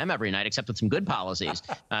 5:00 p.m. every night, except with some good policies,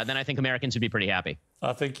 then I think Americans would be pretty happy.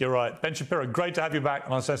 I think you're right. Ben Shapiro, great to have you back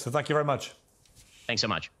on Uncensored. So thank you very much. Thanks so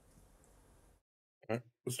much. All right,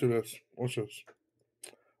 let's do this. Watch this.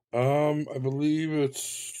 I believe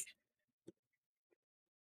it's...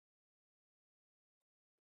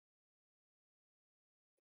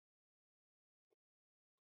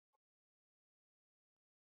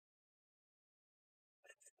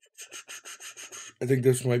 I think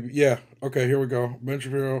this might be, yeah. Okay, here we go. Ben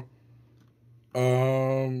Shapiro. You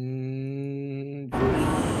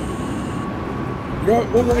know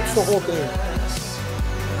what? We'll watch the whole thing.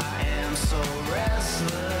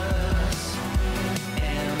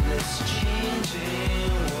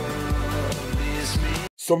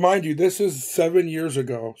 So mind you, this is 7 years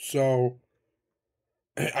ago. So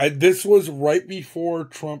this was right before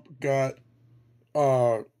Trump got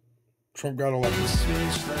elected.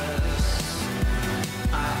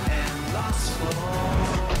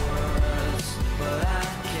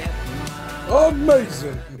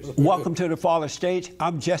 Amazing. Welcome to the Father State.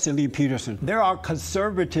 I'm Jesse Lee Peterson. There are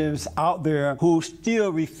conservatives out there who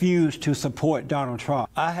still refuse to support Donald Trump.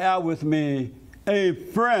 I have with me a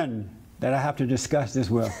friend that I have to discuss this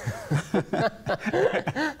with.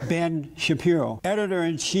 Ben Shapiro,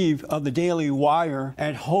 editor-in-chief of the Daily Wire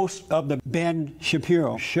and host of the Ben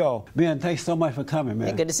Shapiro Show. Ben, thanks so much for coming, man.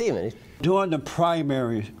 Hey, good to see you, man. During the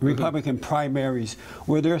primaries, Republican primaries,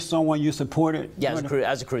 were there someone you supported? Yeah,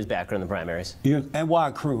 I was a Cruz backer in the primaries. And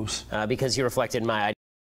why Cruz? Because he reflected my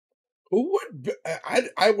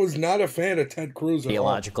I was not a fan of Ted Cruz at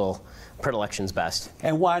ideological predilections best.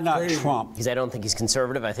 And why not Trump? Because I don't think he's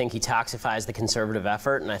conservative. I think he toxifies the conservative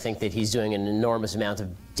effort, and I think that he's doing an enormous amount of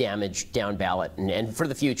damage down ballot and for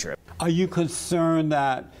the future. Are you concerned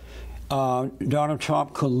that Donald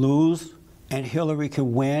Trump could lose and Hillary could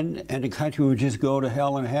win and the country would just go to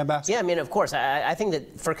hell in a handbasket? Yeah, I mean, of course. I think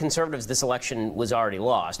that for conservatives, this election was already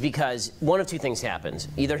lost because one of two things happens.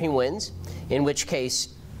 Either he wins, in which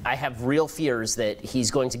case I have real fears that he's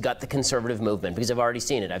going to gut the conservative movement because I've already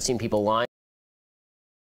seen it. I've seen people lying.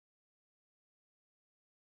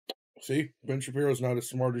 See, Ben Shapiro's not as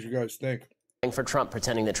smart as you guys think. For Trump,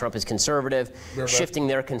 pretending that Trump is conservative, shifting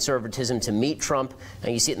their conservatism to meet Trump.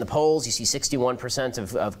 You see it in the polls. You see 61%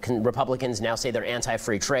 of Republicans now say they're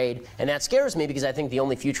anti-free trade. And that scares me because I think the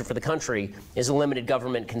only future for the country is a limited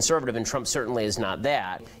government conservative, and Trump certainly is not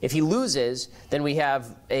that. If he loses, then we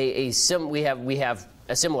have a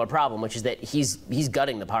similar problem, which is that he's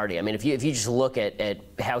gutting the party. I mean, if you just look at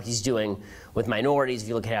how he's doing with minorities, if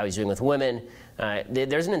you look at how he's doing with women,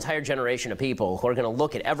 there's an entire generation of people who are going to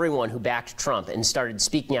look at everyone who backed Trump and started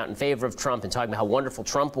speaking out in favor of Trump and talking about how wonderful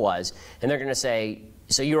Trump was, and they're going to say,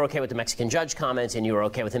 so you're okay with the Mexican judge comment, and you're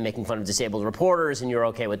okay with him making fun of disabled reporters, and you're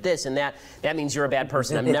okay with this and that. That means you're a bad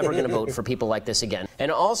person. I'm never going to vote for people like this again.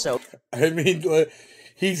 And also, I mean,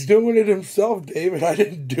 he's doing it himself, David. I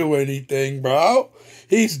didn't do anything, bro.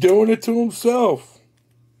 He's doing it to himself.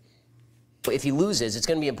 If he loses, it's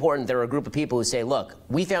going to be important. There are a group of people who say, look,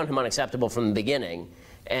 we found him unacceptable from the beginning.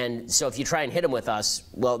 And so if you try and hit him with us,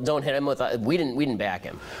 well, don't hit him with us. We didn't back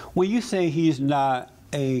him. When you say he's not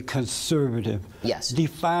a conservative, yes,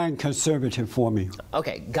 define conservative for me.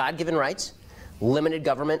 Okay, God-given rights, limited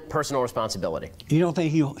government, personal responsibility. You don't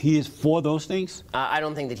think he is for those things? I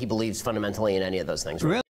don't think that he believes fundamentally in any of those things.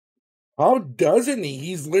 Really? How doesn't he?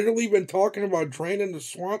 He's literally been talking about draining the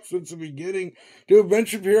swamp since the beginning. Dude, Ben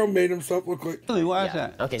Shapiro made himself look like... Really? Why is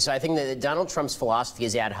that? Okay, so I think that Donald Trump's philosophy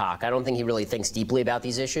is ad hoc. I don't think he really thinks deeply about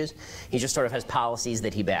these issues. He just sort of has policies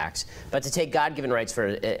that he backs. But to take God-given rights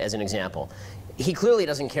as an example, he clearly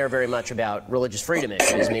doesn't care very much about religious freedom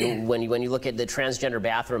issues. I mean, when you look at the transgender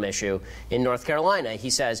bathroom issue in North Carolina, he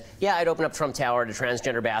says, yeah, I'd open up Trump Tower to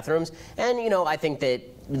transgender bathrooms, and, you know, I think that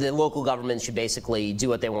the local government should basically do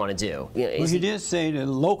what they want to do. You know, well, he did say that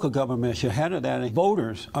local government should handle that, and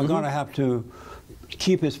voters are going to have to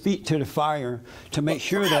keep his feet to the fire to make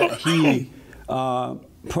sure that he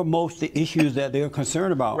promotes the issues that they're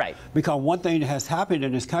concerned about. Right. Because one thing that has happened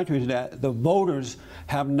in this country is that the voters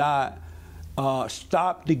have not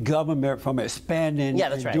stop the government from expanding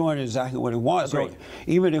and doing exactly what it wants. Agreed. So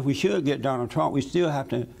even if we should get Donald Trump, we still have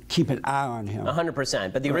to keep an eye on him.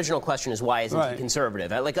 100%. But the original question is, why isn't he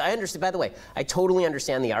conservative? I understand. By the way, I totally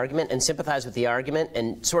understand the argument and sympathize with the argument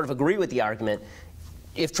and sort of agree with the argument.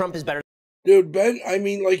 If Trump is better. Dude, Ben, I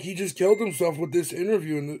mean, like, he just killed himself with this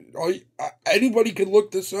interview, and anybody could look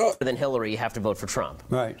this up. Than Hillary, you have to vote for Trump.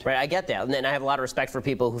 Right. Right, I get that. And then I have a lot of respect for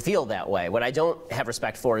people who feel that way. What I don't have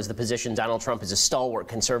respect for is the position Donald Trump is a stalwart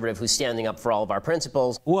conservative who's standing up for all of our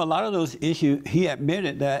principles. Well, a lot of those issues, he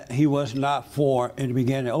admitted that he was not for in the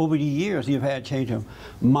beginning. Over the years, he's had change of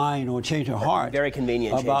mind or change of heart. Very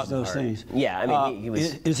convenient about those things. Yeah, I mean, he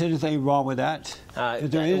was. Is anything wrong with that? Is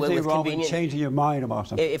there anything wrong with changing your mind about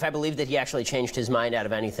something? If I believe that he actually changed his mind out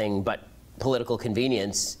of anything but political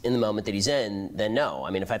convenience in the moment that he's in, then no. I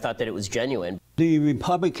mean, if I thought that it was genuine. The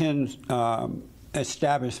Republican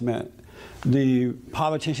establishment, the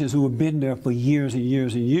politicians who have been there for years and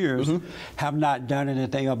years and years, have not done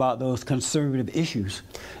anything about those conservative issues.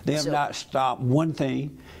 They have not stopped one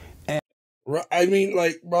thing. And I mean,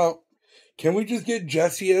 like, well, can we just get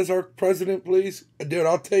Jesse as our president, please? Dude,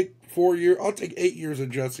 I'll take 4 years. I'll take 8 years of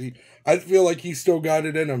Jesse. I feel like he's still got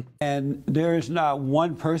it in him. And there is not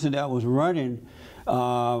one person that was running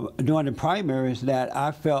during the primaries that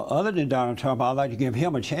I felt, other than Donald Trump, I'd like to give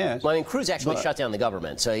him a chance. Well, I mean, Cruz actually shut down the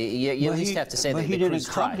government, so you at least have to say that Cruz tried. But he didn't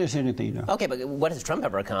accomplish anything, though. Okay, but what has Trump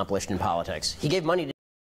ever accomplished in politics? He gave money to...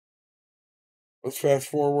 Let's fast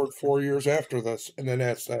forward 4 years after this, and then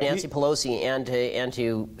ask that. Nancy Pelosi and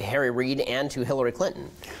to Harry Reid and to Hillary Clinton.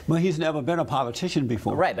 But he's never been a politician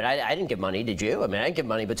before. Right, but I didn't give money, did you? I mean, I didn't give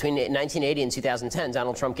money. Between 1980 and 2010,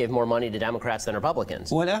 Donald Trump gave more money to Democrats than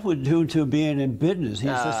Republicans. Well, that was due to being in business. He's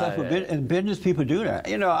successful and business people do that.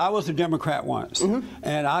 You know, I was a Democrat once,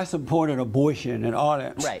 and I supported abortion and all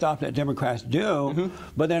that stuff that Democrats do,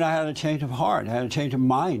 but then I had a change of heart. I had a change of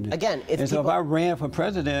mind. Again, so if I ran for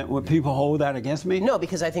president, would people hold that against me? No,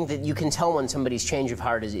 because I think that you can tell when somebody's change of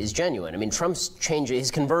heart is genuine. I mean, Trump's change, his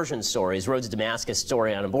conversion story, his road to Damascus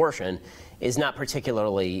story on abortion, is not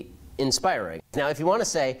particularly inspiring. Now, if you want to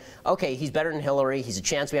say, okay, he's better than Hillary, he's a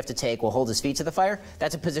chance we have to take, we'll hold his feet to the fire,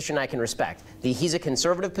 that's a position I can respect. The he's a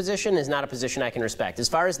conservative position is not a position I can respect. As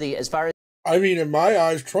far as I mean, in my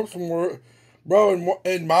eyes, Trump's more, bro.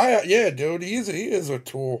 In my, yeah, dude, he is a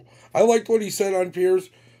tool. I liked what he said on PIERS,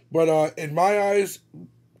 but in my eyes,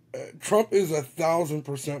 Trump is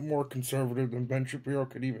 1,000% more conservative than Ben Shapiro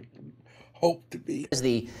could even hope to be.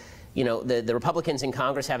 The Republicans in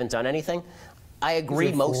Congress haven't done anything. I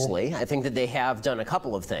agree mostly. I think that they have done a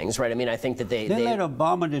couple of things, right? I mean, I think that they let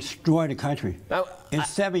Obama destroy the country in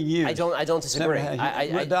 7 years. I don't disagree.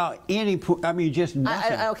 Without any, I mean, just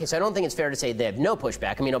nothing. Okay, so I don't think it's fair to say they have no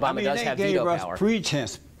pushback. I mean, Obama does have veto power. They gave us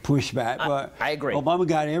pretense pushback, but I agree. Obama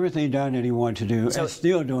got everything done that he wanted to do, and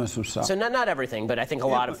still doing some stuff. So not everything, but I think a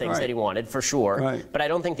lot of things that he wanted, for sure. Right. But I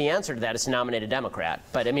don't think the answer to that is to nominate a Democrat.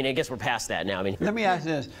 But I mean, I guess we're past that now. I mean, let me ask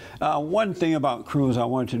this: one thing about Cruz, I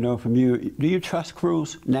wanted to know from you: do you trust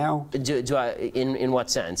Cruz now? Do I? In what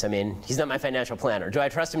sense? I mean, he's not my financial planner. Do I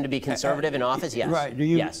trust him to be conservative in office? Yes. Right. Do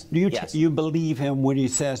you? Yes. Do you? Yes. You believe him when he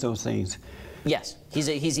says those things? Yes, Ted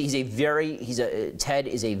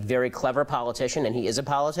is a very clever politician, and he is a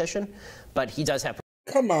politician, but he does have.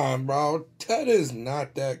 Come on, bro. Ted is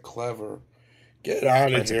not that clever. Get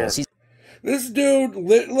out of here. This dude,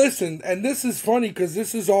 listen, and this is funny because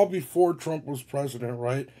this is all before Trump was president,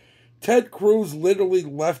 right? Ted Cruz literally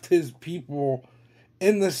left his people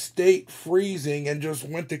in the state freezing and just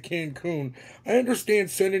went to Cancun. I understand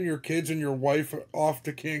sending your kids and your wife off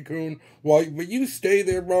to Cancun, but you stay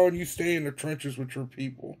there, bro, and you stay in the trenches with your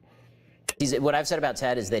people. What I've said about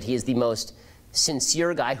Ted is that he is the most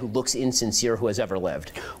sincere guy who looks insincere who has ever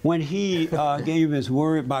lived. When he gave his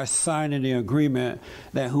word by signing the agreement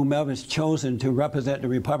that whomever is chosen to represent the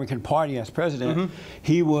Republican Party as president,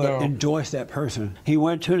 he would endorse that person. He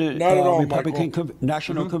went to the Republican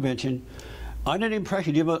National Convention under the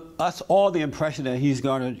impression, give us all the impression that he's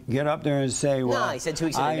going to get up there and say, well, no, he said 2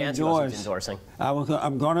 weeks in advance he wasn't endorsing.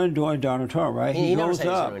 I'm going to endorse Donald Trump, right? He never said he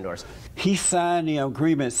was going to endorse. He signed the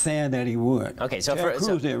agreement saying that he would. Okay, so Ted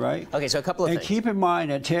Cruz did, right? Okay, so a couple of things. And keep in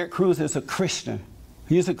mind that Ted Cruz is a Christian.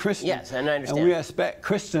 He's a Christian. Yes, and I understand. And we expect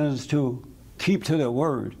Christians to keep to their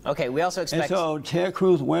word. Okay, we also expect... And so Ted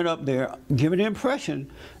Cruz went up there giving the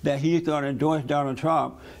impression that he's going to endorse Donald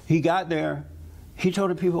Trump. He got there, he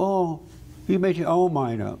told the people, oh, you make your own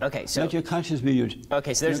mind up. Okay, so... Let your conscience be your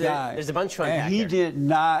Okay, so there's a bunch of unpack And he here. did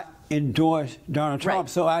not endorse Donald Trump. Right.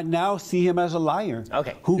 So I now see him as a liar.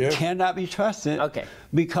 Okay. Who cannot be trusted. Okay.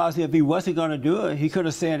 Because if he wasn't going to do it, he could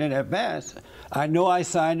have said in advance, I know I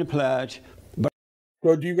signed the pledge, but...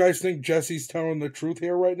 So do you guys think Jesse's telling the truth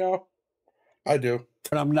here right now? I do.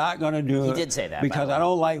 But I'm not going to do it. He did say that. Because I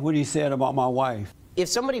don't like what he said about my wife. If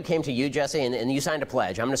somebody came to you, Jesse, and you signed a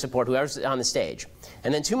pledge, I'm going to support whoever's on the stage,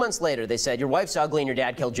 and then 2 months later they said, your wife's ugly and your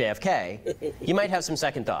dad killed JFK, you might have some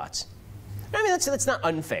second thoughts. I mean, that's not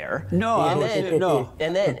unfair. No, no.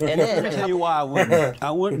 And then Let me tell you why I wouldn't.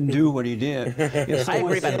 I wouldn't do what he did. I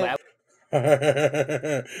agree, by the way.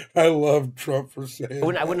 I love Trump for saying I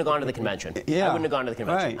wouldn't have gone to the convention. Yeah, I wouldn't have gone to the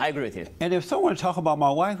convention. Right. I agree with you. And if someone talk about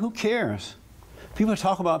my wife, who cares? People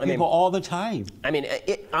talk about people all the time. I mean,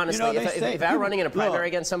 honestly, You know, if I'm running in a primary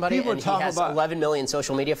against somebody and he has 11 million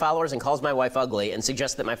social media followers and calls my wife ugly and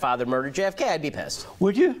suggests that my father murdered JFK, I'd be pissed.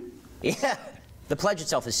 Would you? Yeah. The pledge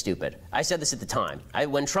itself is stupid. I said this at the time.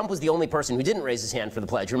 When Trump was the only person who didn't raise his hand for the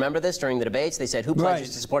pledge, remember this during the debates? They said, who pledges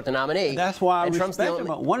to support the nominee? That's why I and respect him.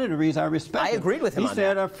 One of the reasons I respect him. I agreed with him on that. He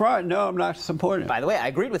said up front, no, I'm not supporting. By the way, I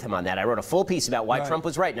agreed with him on that. I wrote a full piece about why Trump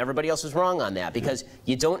was right and everybody else was wrong on that, because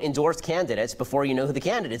you don't endorse candidates before you know who the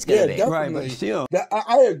candidate's going to be. Definitely. Right, but still.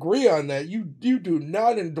 I agree on that. You do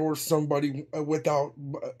not endorse somebody without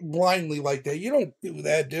blindly like that. You don't do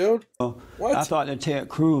that, dude. What? I thought that Ted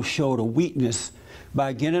Cruz showed a weakness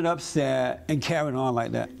by getting upset and carrying on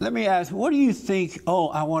like that. Let me ask, what do you think? Oh,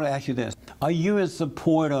 I want to ask you this. Are you in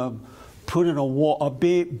support of putting a wall, a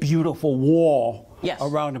big, beautiful wall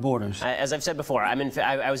around the borders? As I've said before,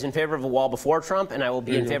 I was in favor of a wall before Trump, and I will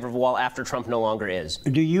be in favor of a wall after Trump no longer is.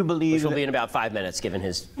 Do you believe Which will be in about 5 minutes, given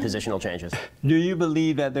his positional changes. Do you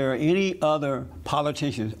believe that there are any other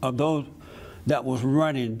politicians of those that was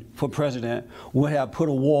running for president would have put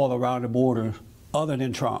a wall around the borders other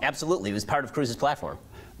than Trump? Absolutely. It was part of Cruz's platform.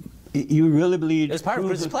 You really believe it was part of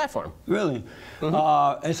Cruz's platform? Really?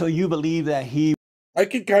 And so you believe that he... I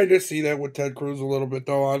could kind of see that with Ted Cruz a little bit,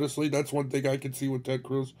 though, honestly. That's one thing I could see with Ted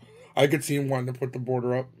Cruz. I could see him wanting to put the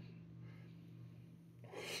border up.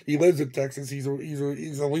 He lives in Texas. He's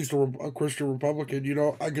at least a Christian Republican, you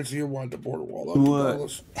know. I could see him wanting the border wall up.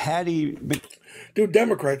 Would, had he... Dude,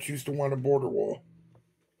 Democrats used to want a border wall.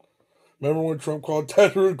 Remember when Trump called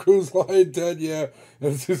Ted Cruz lying Ted? Yeah,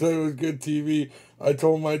 and as soon as it was good TV, I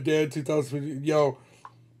told my dad 2015, yo,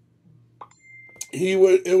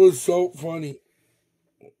 it was so funny.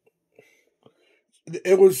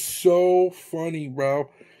 It was so funny,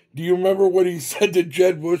 bro. Do you remember what he said to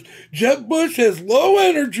Jeb Bush? Jeb Bush has low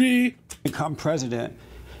energy. Become president,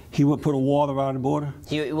 he would put a wall around the border?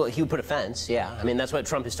 He would put a fence, yeah. I mean, that's what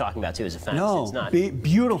Trump is talking about, too, is a fence. No, it's not big,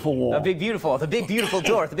 beautiful wall. The big, beautiful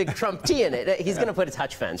door with the big Trump T in it. He's going to put a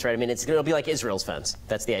touch fence, right? I mean, it'll be like Israel's fence.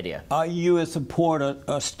 That's the idea. Are you in support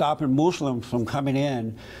of stopping Muslims from coming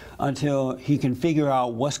in until he can figure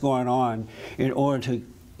out what's going on in order to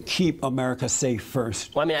keep America safe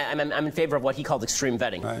first? Well, I mean, I'm in favor of what he called extreme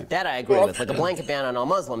vetting. Right. That I agree with. Like a blanket ban on all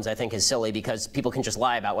Muslims, I think, is silly because people can just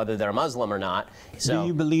lie about whether they're Muslim or not. So, do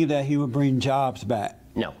you believe that he would bring jobs back?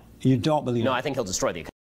 No. You don't believe No, that? I think he'll destroy the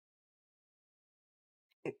economy.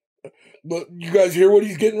 But you guys hear what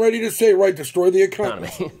he's getting ready to say, right? Destroy the economy.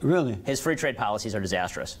 Really? His free trade policies are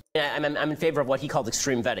disastrous. I'm in favor of what he called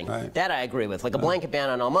extreme vetting. Right. That I agree with. Like a blanket ban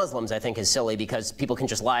on all Muslims, I think, is silly because people can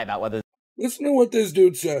just lie about whether Listen to what this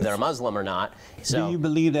dude says. they're Muslim or not. So, do you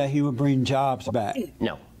believe that he would bring jobs back?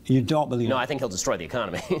 No. You don't believe No, that? I think he'll destroy the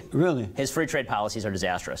economy. Really? His free trade policies are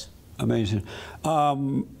disastrous. Amazing.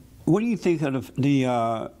 What do you think of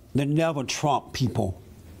the Never Trump people?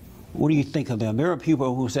 What do you think of them? There are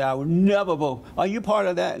people who say, I would never vote. Are you part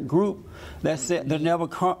of that group that said the Never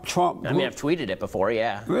Trump group? I mean, I've tweeted it before,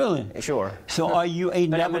 yeah. Really? Sure. So are you a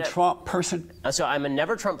Never Trump person? So I'm a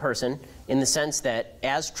Never Trump person in the sense that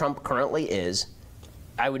as Trump currently is,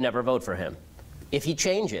 I would never vote for him. If he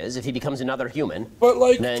changes, if he becomes another human, but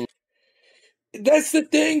like, then... That's the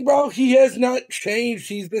thing, bro. He has not changed.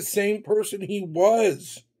 He's the same person he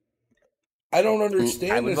was. I don't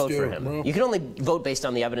understand I would this vote dude, for him. bro. You can only vote based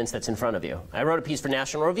on the evidence that's in front of you. I wrote a piece for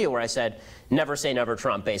National Review where I said, never say never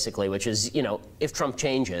Trump, basically, which is, you know, if Trump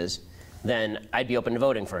changes, then I'd be open to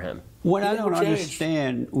voting for him. What I don't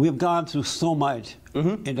understand, we've gone through so much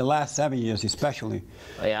in the last 7 years especially.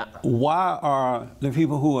 Yeah. Why are the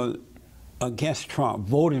people who are against Trump,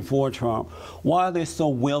 voting for Trump, why are they so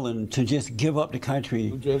willing to just give up the country?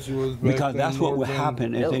 Because that's what would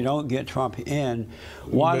happen if they don't get Trump in.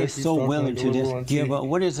 Why are they so willing to just give up?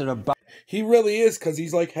 What is it about? He really is, because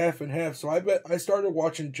he's like half and half. So I started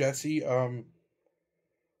watching Jesse.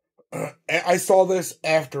 I saw this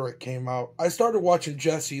after it came out. I started watching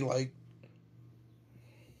Jesse like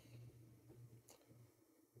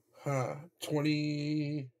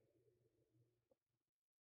 20.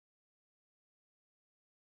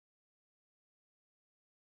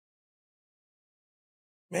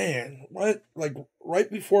 Man, what? Like right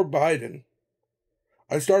before Biden.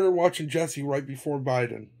 I started watching Jesse right before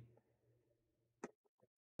Biden.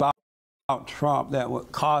 About Trump that would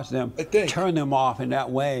cause them, turn them off in that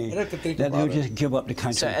way, that they'll just give up the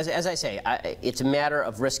country. So as I say, it's a matter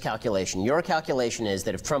of risk calculation. Your calculation is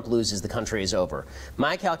that if Trump loses, the country is over.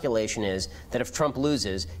 My calculation is that if Trump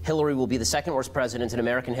loses, Hillary will be the second worst president in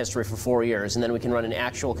American history for 4 years, and then we can run an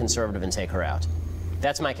actual conservative and take her out.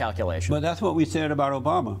 That's my calculation. But that's what we said about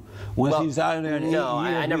Obama. Once he's out of there in 8 years,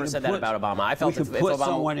 I never said that about Obama. I felt if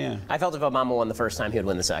Obama won the first time, he would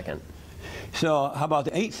win the second. So how about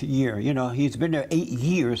the 8th year? You know, he's been there 8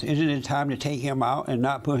 years. Isn't it time to take him out and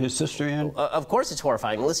not put his sister in? Of course it's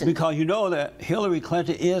horrifying. Listen. Because you know that Hillary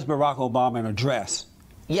Clinton is Barack Obama in a dress.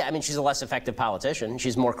 Yeah, I mean, she's a less effective politician.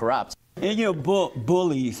 She's more corrupt. In your book,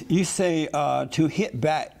 Bullies, you say to hit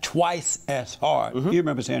back twice as hard. You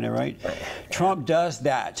remember saying that, right? Trump does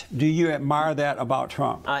that. Do you admire that about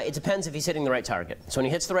Trump? It depends if he's hitting the right target. So when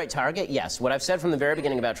he hits the right target, yes. What I've said from the very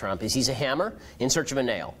beginning about Trump is he's a hammer in search of a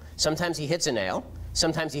nail. Sometimes he hits a nail.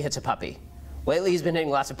 Sometimes he hits a puppy. Lately, he's been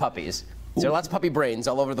hitting lots of puppies. So there are lots of puppy brains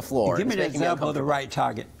all over the floor. Give me an example of the right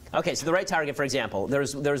target. Okay, so the right target, for example,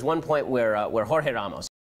 there's one point where Jorge Ramos.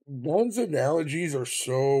 One's analogies are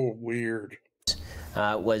so weird.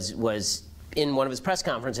 Was in one of his press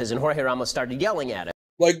conferences, and Jorge Ramos started yelling at him.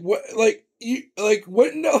 Like what?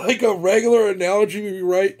 Wouldn't like a regular analogy be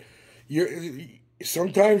right?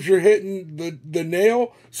 Sometimes you're hitting the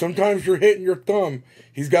nail, sometimes you're hitting your thumb.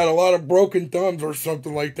 He's got a lot of broken thumbs or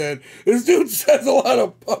something like that. This dude says a lot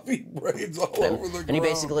of puppy brains all over the ground. And he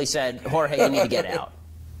basically said, Jorge, you need to get out.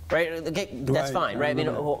 Right? That's fine, right? I mean,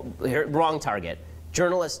 wrong target.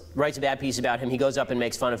 Journalist writes a bad piece about him. He goes up and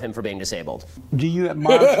makes fun of him for being disabled. Do you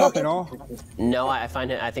admire Trump at all? No, I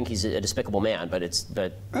think he's a despicable man.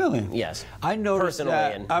 But really, yes. I noticed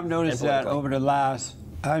I've noticed that over the last.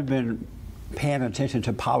 I've been paying attention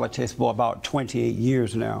to politics for about 28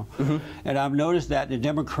 years now, and I've noticed that the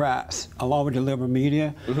Democrats, along with the liberal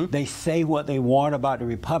media, they say what they want about the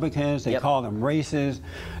Republicans. They call them racist.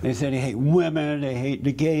 They say they hate women. They hate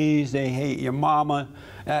the gays. They hate your mama.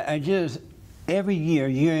 And just. Every year,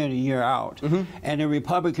 year in and year out, and the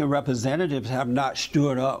Republican representatives have not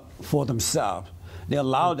stood up for themselves. They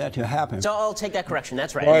allowed that to happen. So I'll take that correction.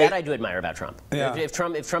 That's right. That I do admire about Trump. Yeah. If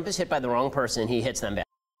Trump is hit by the wrong person, he hits them back.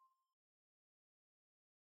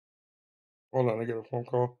 Hold on, I get a phone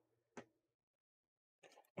call.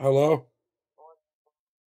 Hello?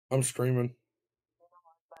 I'm streaming.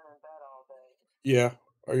 Yeah.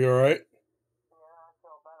 Are you all right?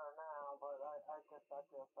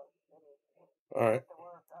 All right.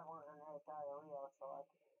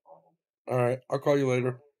 All right. I'll call you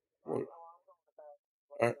later. All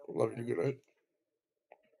right. Love you. Good night.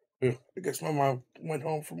 Yeah. I guess my mom went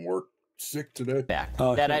home from work sick today. That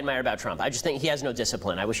I admire about Trump. I just think he has no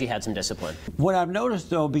discipline. I wish he had some discipline. What I've noticed,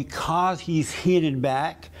 though, because he's hitting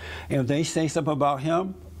back, if they say something about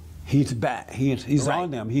him, he's back. He's on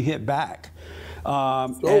them. He hit back.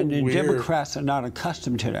 And the Democrats are not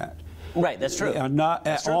accustomed to that. Right, that's true. They are not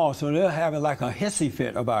at all, so they're having like a hissy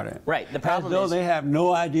fit about it. Right, the problem is... As though they have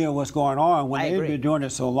no idea what's going on when they've been doing it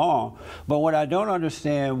so long. But what I don't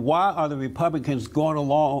understand, why are the Republicans going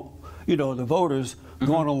along, you know, the voters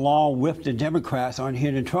going along with the Democrats on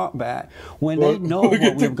hitting Trump back when they know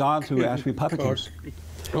what we've gone through as Republicans?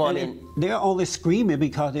 Well, I mean, they're only screaming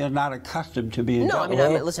because they're not accustomed to being. No, I mean,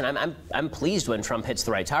 listen, I'm pleased when Trump hits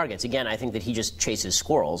the right targets. Again, I think that he just chases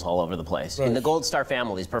squirrels all over the place. Right. And the Gold Star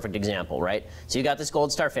family is a perfect example, right? So you got this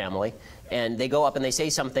Gold Star family, and they go up and they say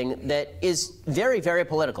something that is very, very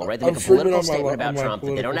political, right? They make a political statement about Trump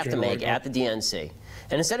that they don't have to make at the DNC.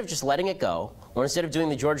 And instead of just letting it go, or instead of doing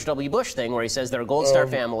the George W. Bush thing where he says they're a Gold Star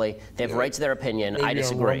family, they have a right to their opinion, I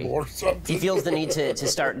disagree. He feels the need to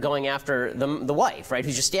start going after the wife, right,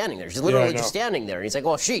 who's just standing there. She's literally just standing there. And he's like,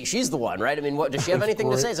 well, she's the one, right? I mean, what, does she have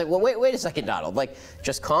anything to say? It's like, well, wait a second, Donald. Like,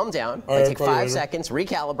 just calm down. Like, take 5 seconds,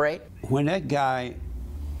 recalibrate. When that guy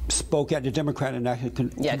spoke at the Democratic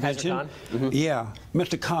Convention. Yeah, Kaiser Khan. Yeah,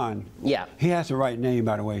 Mr. Khan. Yeah. He has the right name,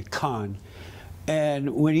 by the way, Khan.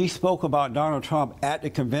 And when he spoke about Donald Trump at the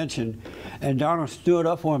convention, and Donald stood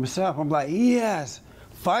up for himself, I'm like, yes,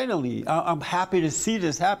 finally, I'm happy to see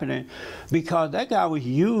this happening, because that guy was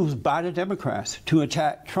used by the Democrats to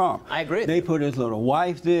attack Trump. I agree. They put his little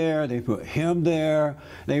wife there, they put him there,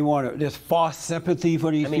 they wanted this false sympathy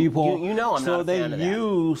for these people. You know I'm not a fan of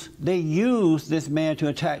that. They used this man to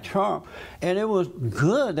attack Trump, and it was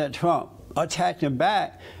good that Trump attacked him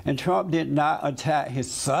back, and Trump did not attack his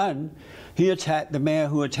son. He attacked the man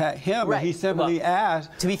who attacked him, and he simply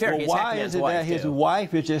asked, to be fair, well, why is it that his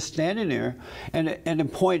wife is just standing there? And the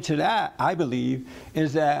point to that, I believe,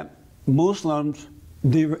 is that Muslims,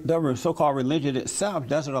 the so-called religion itself,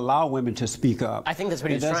 doesn't allow women to speak up. I think that's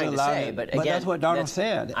what he's trying to say, but again, that's what Donald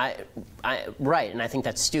said. Right, and I think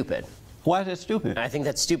that's stupid. Why is that stupid? I think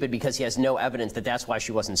that's stupid because he has no evidence that that's why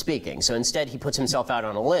she wasn't speaking. So instead, he puts himself out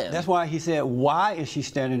on a limb. That's why he said, why is she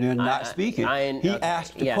standing there and not speaking? He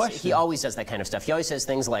asked the question. He always does that kind of stuff. He always says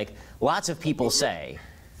things like, lots of people say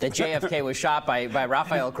that JFK was shot by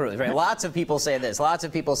Rafael Cruz, right? Lots of people say this, lots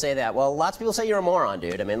of people say that. Well, lots of people say you're a moron,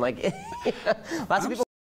 dude. I mean, like, lots of people.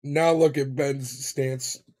 Now look at Ben's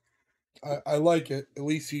stance. I like it. At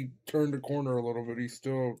least he turned the corner a little bit. He's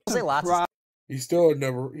still... Say lots of He's still a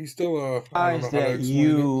never. He's still a. I don't know how to explain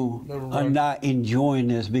you are not enjoying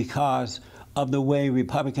this because of the way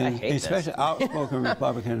Republicans, especially outspoken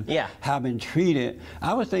Republicans, have been treated.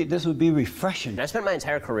 I would think this would be refreshing. I spent my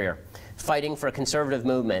entire career fighting for a conservative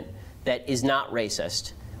movement that is not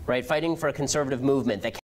racist, right? Fighting for a conservative movement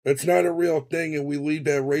that. It's not a real thing, and we leave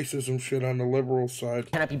that racism shit on the liberal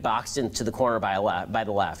side. Cannot be boxed into the corner by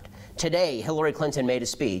the left. Today, Hillary Clinton made a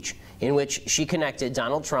speech in which she connected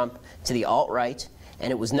Donald Trump to the alt-right, and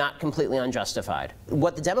it was not completely unjustified.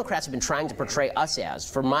 What the Democrats have been trying to portray us as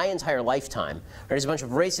for my entire lifetime, there's a bunch of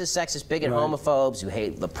racist, sexist, bigot, homophobes who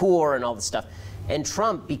hate the poor and all this stuff. And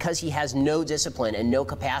Trump, because he has no discipline and no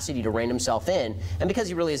capacity to rein himself in, and because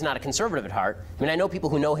he really is not a conservative at heart, I mean, I know people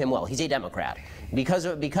who know him well. He's a Democrat. Because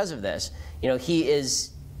of this, you know,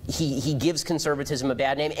 he gives conservatism a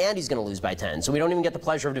bad name, and he's going to lose by 10. So we don't even get the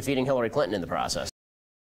pleasure of defeating Hillary Clinton in the process.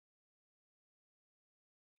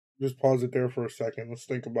 Just pause it there for a second. Let's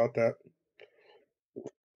think about that.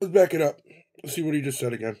 Let's back it up. Let's see what he just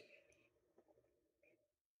said again.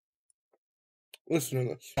 Listen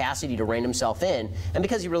to this. Capacity to rein himself in, and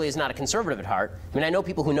because he really is not a conservative at heart, I mean, I know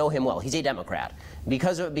people who know him well. He's a Democrat.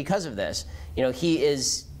 Because of this, you know,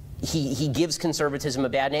 he gives conservatism a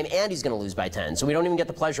bad name, and he's going to lose by 10. So we don't even get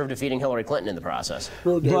the pleasure of defeating Hillary Clinton in the process.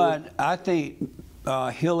 But I think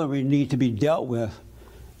Hillary needs to be dealt with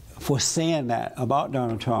for saying that about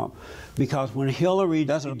Donald Trump, because when Hillary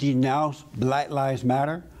doesn't denounce Black Lives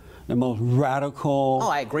Matter, the most radical,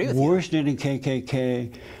 I agree with worse than the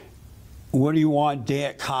KKK. Where do you want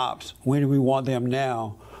dead cops? Where do we want them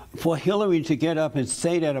now? For Hillary to get up and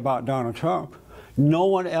say that about Donald Trump, no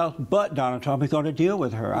one else but Donald Trump is going to deal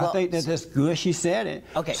with her. Well, I think that's good she said it.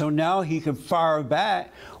 Okay. So now he can fire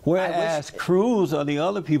back, whereas Cruz or the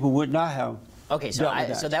other people would not have. Okay, so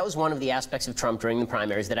that was one of the aspects of Trump during the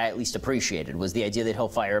primaries that I at least appreciated, was the idea that he'll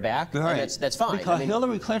fire back. Right. And that's fine. Because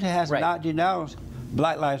Hillary Clinton has not denounced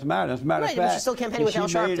Black Lives Matter. As a matter of fact, but she's still campaigning with Al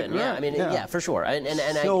Sharpton. Yeah, I mean, yeah, for sure.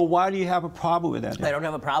 So why do you have a problem with that then? I don't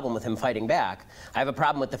have a problem with him fighting back. I have a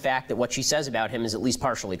problem with the fact that what she says about him is at least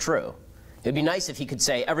partially true. It'd be nice if he could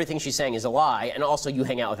say everything she's saying is a lie, and also you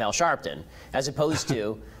hang out with Al Sharpton, as opposed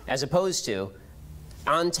to,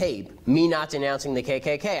 on tape, me not denouncing the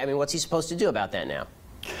KKK. I mean, what's he supposed to do about that now?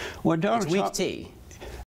 Well, Donald it's weak tea.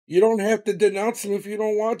 You don't have to denounce him if you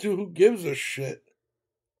don't want to. Who gives a shit?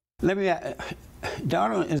 Let me.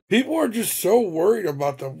 Donald is. People are just so worried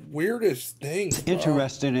about the weirdest things.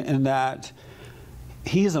 Interested in that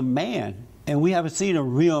he's a man, and we haven't seen a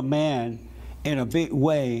real man in a big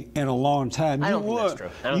way in a long time. I don't think that's true.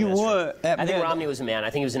 I think Romney was a man. I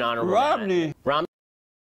think he was an honorable man. Romney.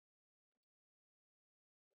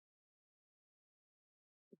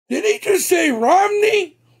 Did he just say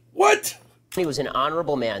Romney? What? He was an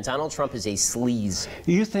honorable man. Donald Trump is a sleaze.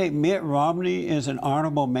 You think Mitt Romney is an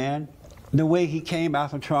honorable man? The way he came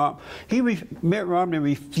after Trump, Mitt Romney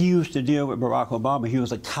refused to deal with Barack Obama. He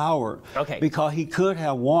was a coward. Okay. Because he could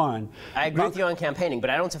have won. I agree with you on campaigning, but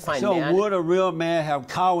I don't define man. So would a real man have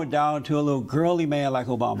cowered down to a little girly man like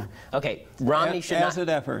Obama? Okay, Romney should not. Answer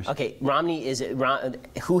that first. Okay, Romney is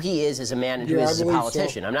who he is as a man and who he is as a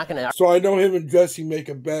politician. So. I'm not going to. So I know him and Jesse make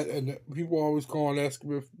a bet, and people always call and ask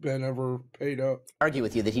him if Ben ever paid up. Argue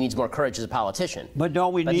with you that he needs more courage as a politician. But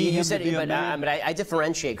don't we need him to be a man? But I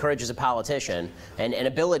differentiate courage as a politician politician and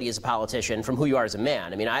ability as a politician from who you are as a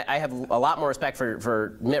man. I mean, I have a lot more respect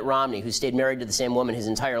for Mitt Romney, who stayed married to the same woman his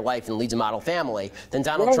entire life and leads a model family, than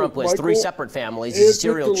Donald Trump, who has 3 separate families, is a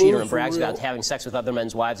serial cheater and brags about having sex with other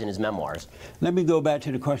men's wives in his memoirs. Let me go back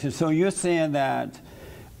to the question. So you're saying that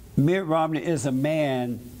Mitt Romney is a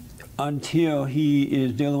man until he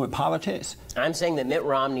is dealing with politics? I'm saying that Mitt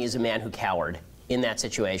Romney is a man who cowered in that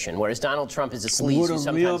situation, whereas Donald Trump is a sleaze who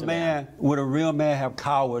sometimes a man. Would a real man have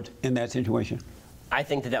cowered in that situation? I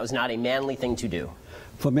think that was not a manly thing to do.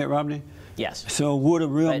 For Mitt Romney? Yes. So would a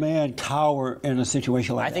real man cower in a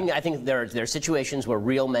situation like that? I think there are situations where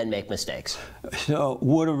real men make mistakes. So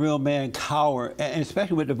would a real man cower, and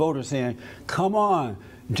especially with the voters saying, come on,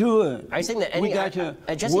 do it. Are you saying that any,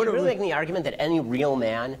 Jesse, you're really making the argument that any real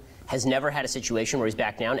man has never had a situation where he's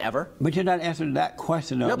backed down, ever? But you're not answering that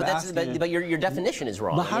question, though. No, but your definition is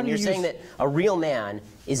wrong. But you're saying that a real man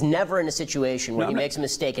is never in a situation where he makes a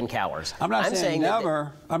mistake and cowers. I'm not saying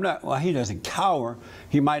never. Well, he doesn't cower.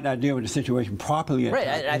 He might not deal with the situation properly. Right,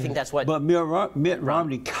 I think that's what... But Mitt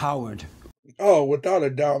Romney cowered. Oh, without a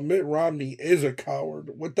doubt, Mitt Romney is a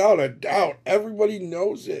coward. Without a doubt. Everybody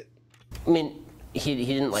knows it. I mean, he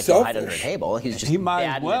didn't like hide under a table. He was just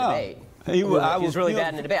bad in the debate. He was really bad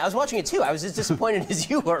in the debate. I was watching it too. I was as disappointed as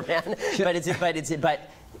you were, man. But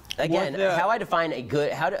again, how I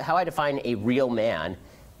define a real man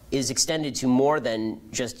is extended to more than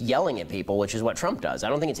just yelling at people, which is what Trump does. I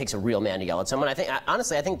don't think it takes a real man to yell at someone.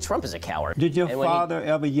 Honestly, I think Trump is a coward. Did your father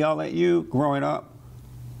ever yell at you growing up?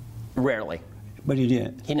 Rarely. But he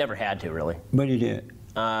did. He never had to, really. But he did.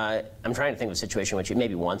 I'm trying to think of a situation which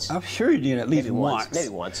maybe once. I'm sure you did at least once. Maybe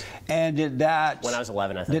once. And did that... When I was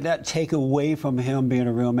 11, I think. Did that take away from him being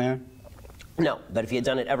a real man? No, but if he had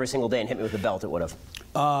done it every single day and hit me with a belt, it would have.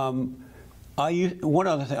 One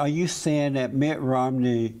other thing. Are you saying that Mitt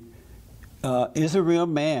Romney is a real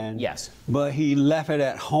man? Yes. But he left it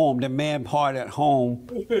at home, the man part at home,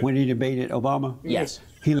 when he debated Obama? Yes.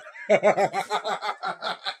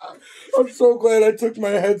 I'm so glad I took my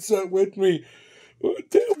headset with me.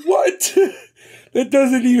 What? That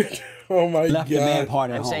doesn't even... Oh, my God. Left the man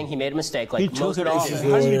part at home. I'm saying he made a mistake. He took it off.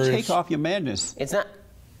 How do you take off your madness? It's not...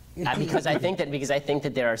 because I think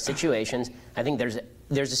that there are situations... I think there's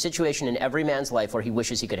a situation in every man's life where he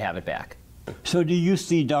wishes he could have it back. So do you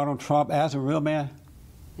see Donald Trump as a real man?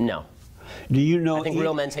 No. Do you know... I think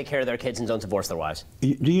real men take care of their kids and don't divorce their wives.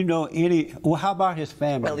 Do you know any... Well, how about his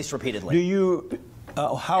family? At least repeatedly. Do you...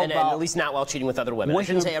 and at least not while cheating with other women. I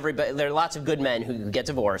shouldn't say everybody. There are lots of good men who get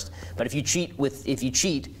divorced, but if you cheat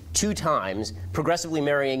 2 times, progressively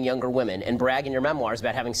marrying younger women and brag in your memoirs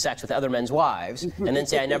about having sex with other men's wives, and then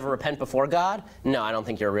say I never repent before God, no, I don't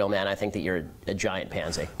think you're a real man. I think that you're a giant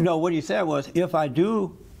pansy. No, what he said was, if I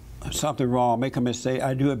do something wrong, make a mistake,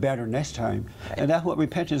 I do it better next time. And that's what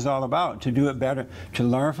repentance is all about, to do it better, to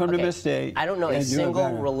learn from the mistake. I don't know a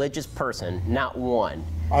single religious person, not one,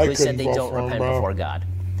 who said they don't repent before God.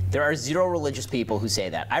 There are 0 religious people who say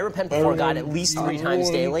that. I repent before God at least 3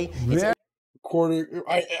 times daily.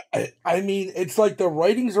 I mean, it's like the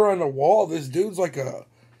writings are on the wall. This dude's like a...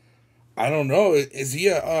 I don't know. Is he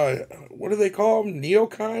a... what do they call them?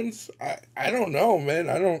 Neocons? I don't know,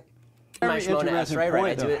 man. I don't... My Shmona,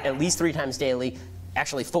 right. I do it at least 3 times daily.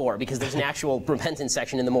 Actually 4, because there's an actual repentance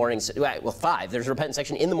section in the morning. Well, 5. There's a repentance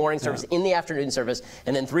section in the morning service, in the afternoon service,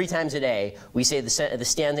 and then 3 times a day we say the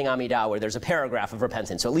standing Amidah, where there's a paragraph of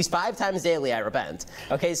repentance. So at least 5 times daily I repent.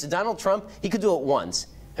 Okay, so Donald Trump, he could do it once.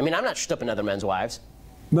 I mean, I'm not shtupping other men's wives.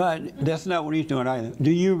 But that's not what he's doing either.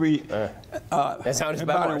 Do you read? That's how it's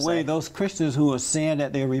by the way, those Christians who are saying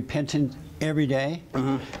that they're repenting every day,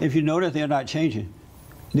 if you notice, they're not changing.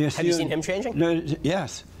 Have you seen him changing?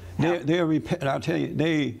 Yes. They repent. I'll tell you,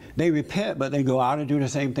 they repent, but they go out and do the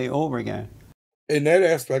same thing over again. In that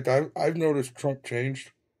aspect, I've noticed Trump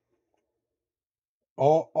changed.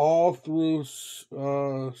 All through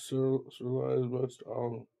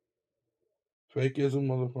fakeism,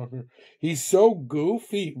 motherfucker. He's so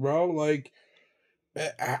goofy, bro. Like,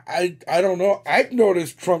 I don't know. I've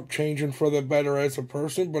noticed Trump changing for the better as a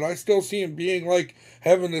person, but I still see him being like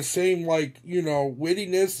having the same, like, you know,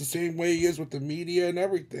 wittiness, the same way he is with the media and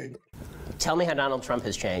everything. Tell me how Donald Trump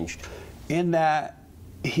has changed. In that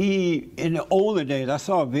in the older days, I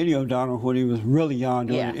saw a video of Donald when he was really young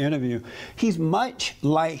doing an interview. He's much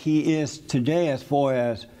like he is today as far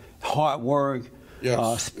as hard work,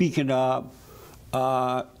 speaking up,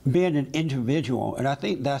 being an individual, and I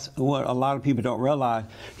think that's what a lot of people don't realize.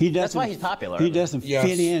 That's why he's popular. He doesn't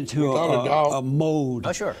fit into a mold.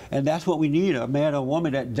 Oh, sure. And that's what we need, a man or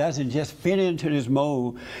woman that doesn't just fit into this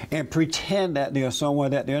mold and pretend that they're somewhere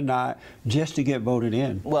that they're not just to get voted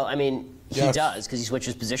in. Well, I mean, He does, because he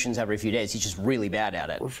switches positions every few days. He's just really bad at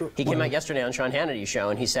it. Sure. He came out yesterday on Sean Hannity's show,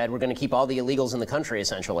 and he said, we're going to keep all the illegals in the country,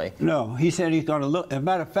 essentially. No, he said he's going to look. As a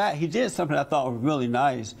matter of fact, he did something I thought was really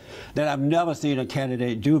nice that I've never seen a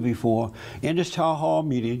candidate do before. In this town hall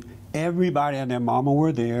meeting, everybody and their mama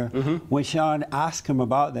were there. When Sean asked him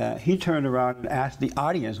about that, he turned around and asked the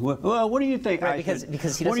audience, well, what do you think right,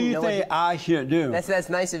 because he what do you know think I should do? That's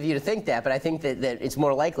nice of you to think that, but I think that it's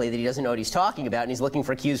more likely that he doesn't know what he's talking about, and he's looking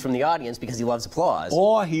for cues from the audience because he loves applause.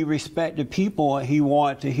 Or he respected people. He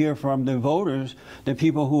wanted to hear from the voters, the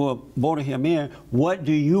people who have voted him in. What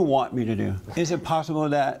do you want me to do? Is it possible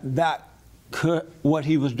that could what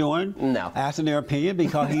he was doing? No. Asking their opinion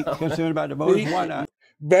because he's concerned about the voters? Why not?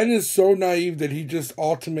 Ben is so naive that he just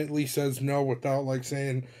ultimately says no without like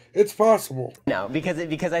saying it's possible. No, because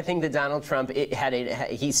I think that Donald Trump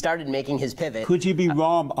he started making his pivot. Could you be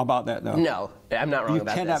wrong about that though? No, I'm not wrong about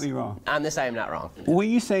this. You cannot be wrong. On this, I am not wrong.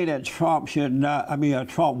 When you say that Trump should not,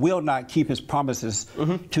 Trump will not keep his promises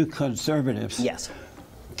to conservatives. Yes.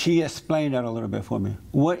 Can you explain that a little bit for me?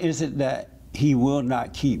 What is it that he will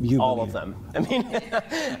not keep? You all of them. I mean,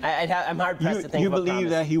 I'm hard pressed to think. You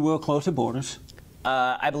believe that he will close the borders?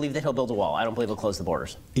 I believe that he'll build a wall. I don't believe he'll close the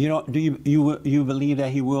borders. You know, do you believe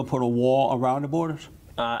that he will put a wall around the borders?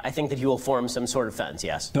 I think that he will form some sort of fence,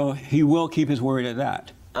 yes. So he will keep his word at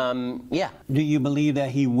that? Yeah. Do you believe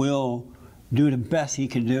that he will do the best he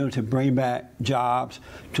can do to bring back jobs,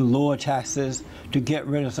 to lower taxes, to get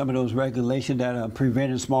rid of some of those regulations that are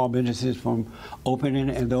preventing small businesses from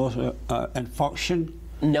opening and those and function?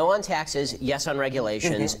 No on taxes, yes on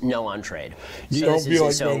regulations, no on trade. So don't be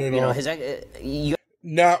like Ben at all.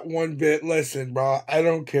 Not one bit. Listen, bro, I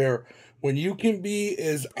don't care. When you can be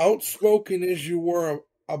as outspoken as you were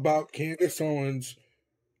about Candace Owens,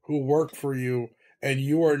 who worked for you, and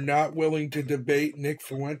you are not willing to debate Nick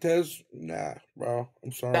Fuentes, nah, bro,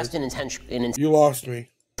 I'm sorry. Best in intent. You lost me.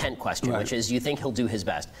 Question, which is, you think he'll do his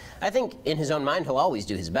best? I think in his own mind he'll always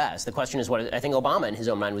do his best. The question is what I think Obama in his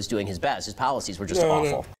own mind was doing his best. His policies were just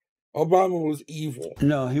awful. No. Obama was evil.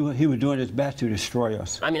 No, he was doing his best to destroy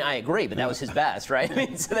us. I mean, I agree, but that was his best, right? I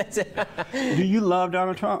mean, so that's it. Do you love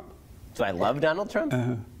Donald Trump? Do I love Donald Trump?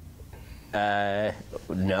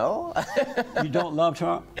 No. You don't love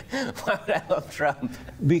Trump? Why would I love Trump?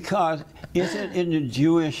 Because isn't in the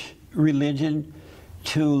Jewish religion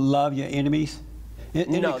to love your enemies?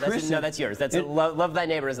 No, that's yours. That's love thy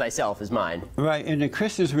neighbor as thyself is mine. Right, and the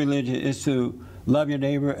Christian's religion is to love your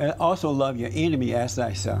neighbor and also love your enemy as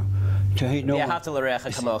thyself. To hate no one. Yeah, hafta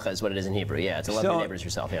l'reacha kamocha is what it is in Hebrew. Yeah, to love your neighbor as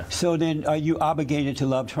yourself. Yeah. So then, are you obligated to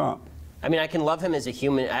love Trump? I mean, I can love him as a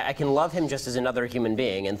human. I can love him just as another human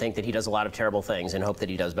being and think that he does a lot of terrible things and hope that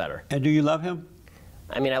he does better. And do you love him?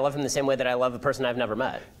 I mean, I love him the same way that I love a person I've never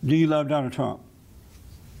met. Do you love Donald Trump?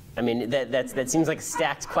 I mean, that seems like a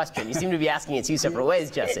stacked question. You seem to be asking it two separate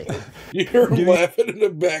ways, Jesse. You hear him laughing in the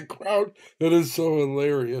background? That is so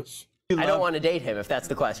hilarious. I don't want to date him, if that's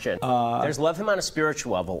the question. There's love him on a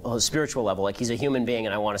spiritual level, like he's a human being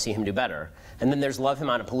and I want to see him do better. And then there's love him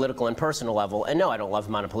on a political and personal level. And no, I don't love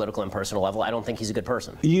him on a political and personal level. I don't think he's a good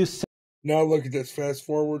person. Now look at this. Fast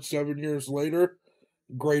forward 7 years later,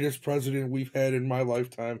 greatest president we've had in my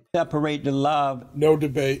lifetime. Separate the love. No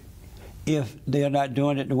debate. If they're not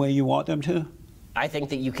doing it the way you want them to? I think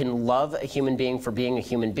that you can love a human being for being a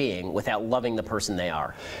human being without loving the person they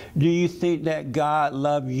are. Do you think that God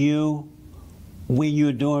loved you when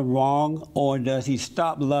you're doing wrong, or does he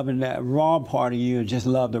stop loving that wrong part of you and just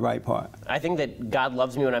love the right part? I think that God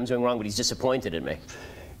loves me when I'm doing wrong, but he's disappointed in me.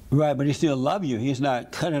 Right, but he still loves you. He's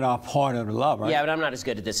not cutting off part of the love, right? Yeah, but I'm not as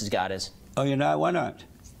good at this as God is. Oh, you're not? Why not?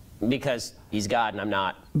 Because he's God and I'm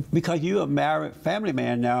not. Because you're a married family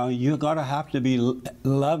man now, you're going to have to be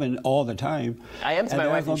loving all the time. I am to my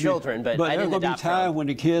wife and children, but I didn't adopt. But there's going to be time when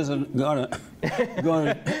the kids are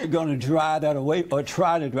going to drive that away, or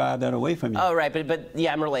try to drive that away from you. Oh, right, but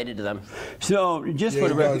yeah, I'm related to them. So just for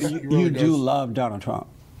the record, you do love Donald Trump.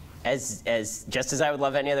 Just as I would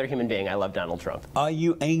love any other human being, I love Donald Trump. Are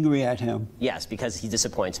you angry at him? Yes, because he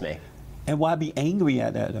disappoints me. And why be angry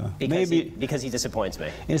at that, though? Because he disappoints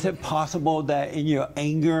me. Is it possible that in your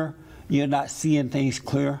anger, you're not seeing things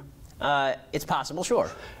clear? It's possible,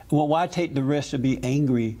 sure. Well, why take the risk to be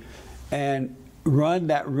angry and run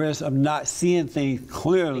that risk of not seeing things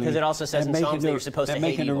clearly? Because it also says in Psalms that you're supposed to hate evil.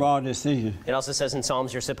 And making the wrong decision. It also says in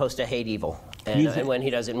Psalms you're supposed to hate evil. And when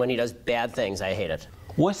he does bad things, I hate it.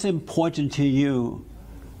 What's important to you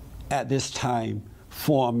at this time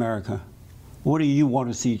for America? What do you want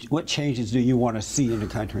to see? What changes do you want to see in the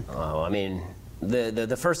country? Oh, I mean,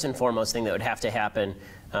 the first and foremost thing that would have to happen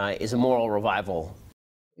is a moral revival.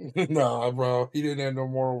 Nah, bro. He didn't have no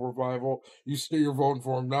moral revival. You're voting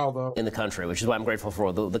for him now, though. In the country, which is why I'm grateful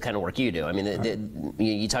for the kind of work you do. I mean,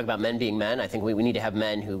 you talk about men being men. I think we need to have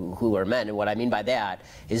men who are men. And what I mean by that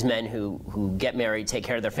is men who get married, take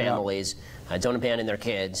care of their families, don't abandon their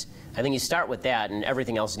kids. I think you start with that, and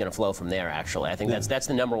everything else is going to flow from there, actually. I think that's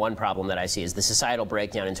the number one problem that I see is the societal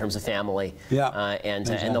breakdown in terms of family and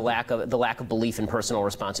the lack of belief in personal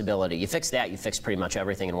responsibility. You fix that, you fix pretty much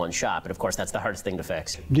everything in one shot. But, of course, that's the hardest thing to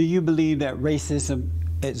fix. Do you believe that racism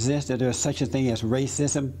exists, that there's such a thing as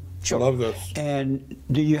racism? Sure. I love this. And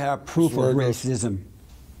do you have proof of racism?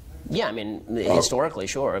 Yeah, I mean, historically,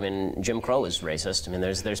 sure. I mean, Jim Crow is racist. I mean,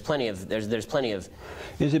 there's plenty of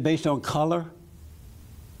Is it based on color?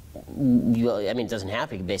 I mean, it doesn't have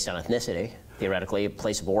to be based on ethnicity. Theoretically, a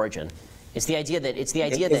place of origin. It's the idea that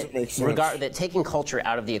that taking culture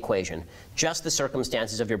out of the equation, just the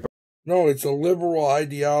circumstances of your birth. No, it's a liberal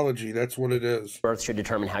ideology. That's what it is. Birth should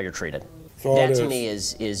determine how you're treated. That to me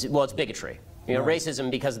is well, it's bigotry. You know,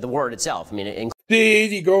 racism because of the word itself. I mean,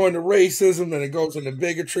 you go into racism, then it goes into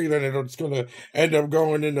bigotry, then it's going to end up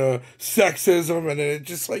going into sexism, and it's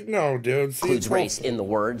just like, no, dude. Includes race in the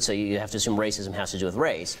word, so you have to assume racism has to do with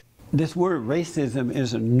race. This word racism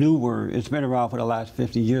is a new word. It's been around for the last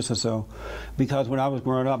 50 years or so, because when I was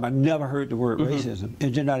growing up, I never heard the word racism.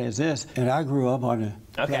 It did not exist, and I grew up on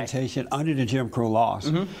a plantation under the Jim Crow laws,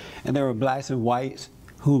 and there were blacks and whites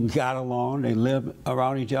who got along. They lived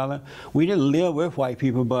around each other. We didn't live with white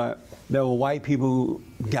people, but there were white people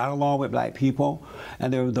who got along with black people,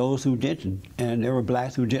 and there were those who didn't. And there were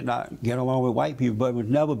blacks who did not get along with white people, but it was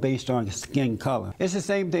never based on skin color. It's the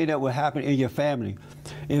same thing that would happen in your family.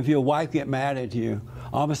 If your wife get mad at you,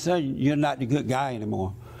 all of a sudden you're not the good guy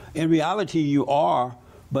anymore. In reality, you are,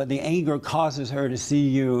 but the anger causes her to see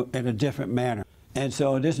you in a different manner. And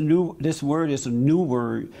so this word is a new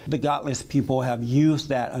word. The godless people have used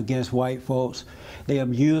that against white folks. They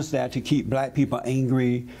have used that to keep black people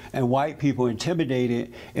angry and white people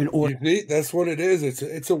intimidated in order. That's what it is.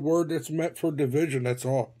 It's a word that's meant for division. That's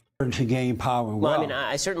all. To gain power. Well, I mean,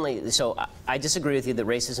 I disagree with you that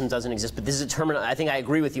racism doesn't exist, but this is a term. I think I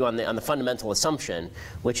agree with you on the fundamental assumption,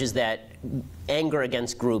 which is that anger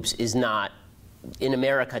against groups is not, in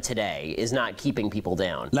America today, is not keeping people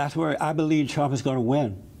down. That's where I believe Trump is going to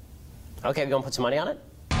win. Okay, you going to put some money on it?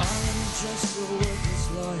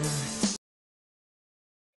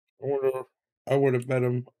 I would have bet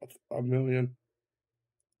him $1 million.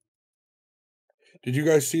 Did you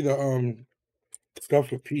guys see the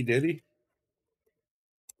stuff with P. Diddy?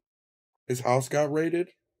 His house got raided.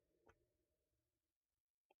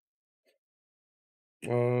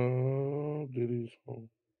 Diddy's home.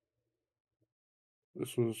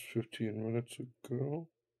 This was 15 minutes ago.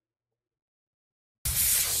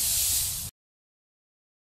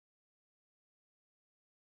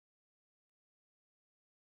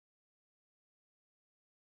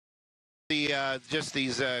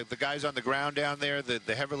 The guys on the ground down there,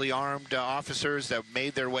 the heavily armed officers that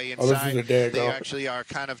made their way inside. They actually are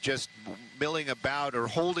kind of just milling about or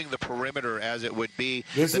holding the perimeter, as it would be.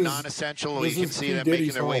 The non-essential, you can see them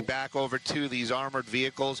making their way back over to these armored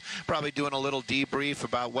vehicles, probably doing a little debrief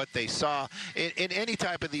about what they saw. In any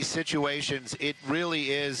type of these situations, it really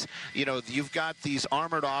is, you know, you've got these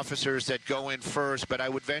armored officers that go in first, but I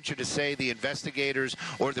would venture to say the investigators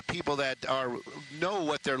or the people that know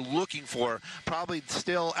what they're looking for probably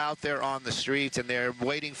still out there on the streets, and they're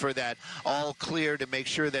waiting for that all clear to make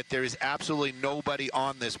sure that there is absolutely nobody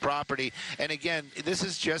on this property. And again, this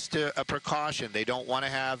is just a precaution. They don't want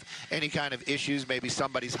to have any kind of issues. Maybe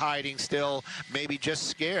somebody's hiding still, maybe just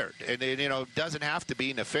scared. And you know, it doesn't have to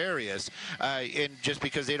be nefarious, and just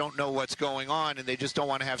because they don't know what's going on, and they just don't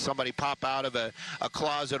want to have somebody pop out of a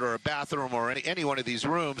closet or a bathroom or any one of these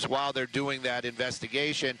rooms while they're doing that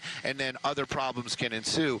investigation, and then other problems can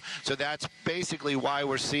ensue. So that's basically why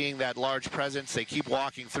we're seeing that large presence. They keep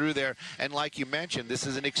walking through there, and like you mentioned, this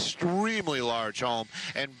is an extremely large home,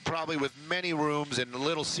 and probably with many rooms and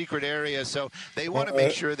little secret areas, so they want to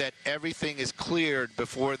make sure that everything is cleared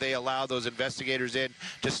before they allow those investigators in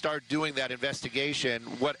to start doing that investigation,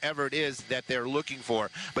 whatever it is that they're looking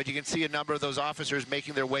for. But you can see a number of those officers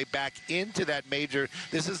making their way back into that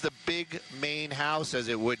this is the big main house, as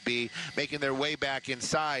it would be, making their way back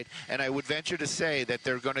inside, and I would venture to say that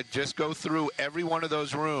they're going to just go through every one of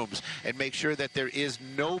those rooms and make sure that there is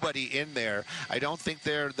nobody in there. I don't think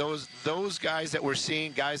they're those guys that we're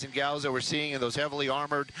seeing, guys and gals that we're seeing in those heavily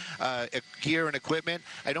armored gear and equipment,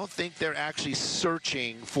 I don't think they're actually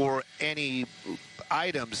searching for any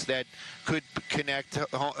items that could connect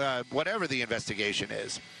whatever the investigation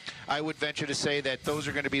is. I would venture to say that those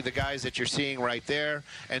are going to be the guys that you're seeing right there,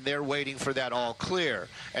 and they're waiting for that all clear.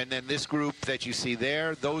 And then this group that you see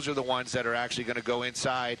there, those are the ones that are actually going to go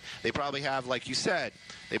inside. They probably have, like you said,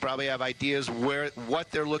 they probably have ideas what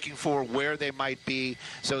they're looking for, where they might be.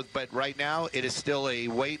 So, but right now it is still a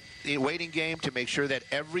waiting game to make sure that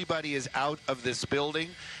everybody is out of this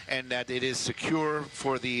building and that it is secure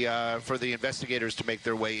for the investigators to make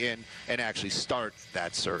their way in and actually start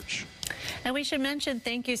that search. And we should mention,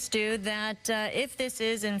 thank you, Stu, that if this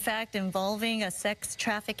is in fact involving a sex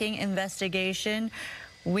trafficking investigation,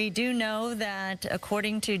 we do know that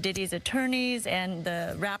according to Diddy's attorneys and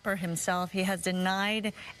the rapper himself, he has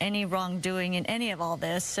denied any wrongdoing in any of all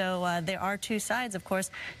this. So there are two sides, of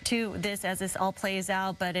course, to this as this all plays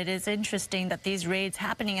out. But it is interesting that these raids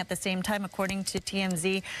happening at the same time. According to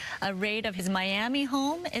TMZ, a raid of his Miami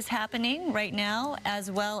home is happening right now,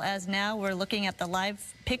 as well as now we're looking at the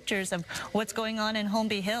live pictures of what's going on in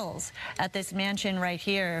Holmby Hills at this mansion right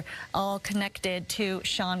here, all connected to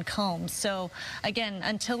Sean Combs. So again,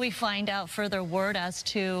 until we find out further word as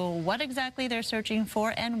to what exactly they're searching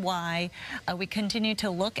for and why, we continue to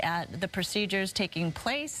look at the procedures taking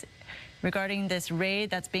place regarding this raid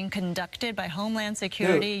that's being conducted by Homeland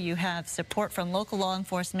Security. You have support from local law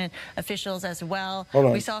enforcement officials as well.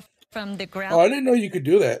 We saw from the ground. Oh, I didn't know you could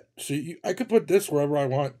do that. See, I could put this wherever I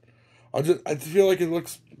want. I feel like it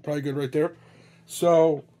looks probably good right there.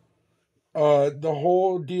 So, the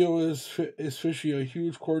whole deal is fishy. A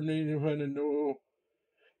huge coordinated event and no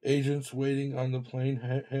agents waiting on the plane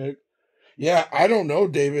head. Yeah, I don't know,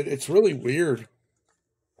 David. It's really weird.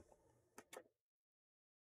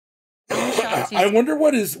 I wonder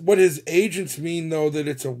what his agents mean, though, that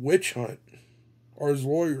it's a witch hunt, or his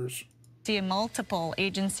lawyers. See multiple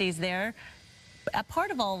agencies there. A part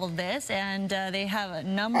of all of this, and they have a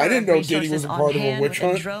number of resources on hand with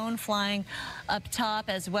a drone flying up top,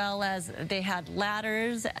 as well as they had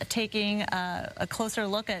ladders taking a closer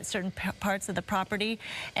look at certain parts of the property.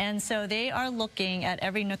 And so they are looking at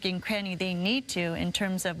every nook and cranny they need to in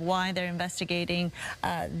terms of why they're investigating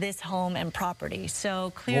this home and property.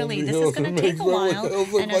 So clearly this is going to take a while.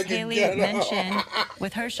 And as Haley mentioned,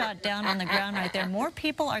 with her shot down on the ground right there, more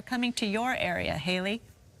people are coming to your area, Haley.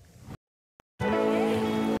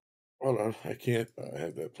 Hold on, I can't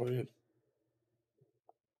have that playing.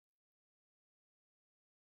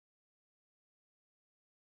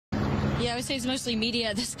 Yeah, I would say it's mostly media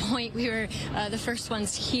at this point. We were the first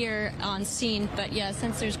ones here on scene, but yeah,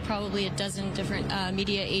 since there's probably a dozen different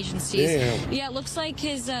media agencies. Damn. Yeah, it looks like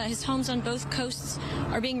his homes on both coasts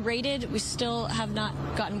are being raided. We still have not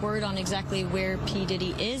gotten word on exactly where P.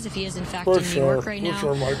 Diddy is, if he is in fact in New York right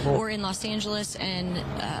now, or in Los Angeles, and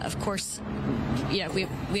of course, yeah, we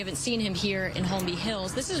haven't seen him here in Holmby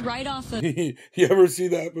Hills. This is right off of... You ever see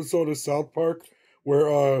that episode of South Park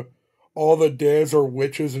where all the dads are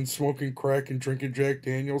witches and smoking crack and drinking Jack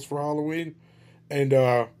Daniels for Halloween? And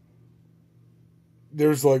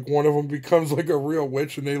there's like one of them becomes like a real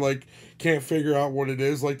witch and they like can't figure out what it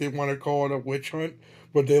is. Like they want to call it a witch hunt,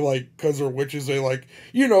 but they like, because they're witches, they like,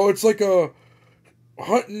 you know, it's like a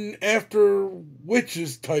hunting after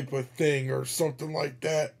witches type of thing or something like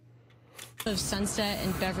that. Of Sunset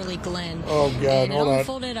and Beverly Glen. Oh God, and hold it on.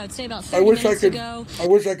 Unfolded, I would say about 30 minutes ago. I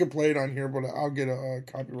wish I could play it on here, but I'll get a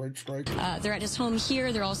copyright strike. They're at his home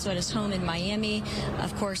here. They're also at his home in Miami.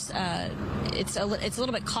 Of course, it's a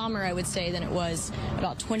little bit calmer, I would say, than it was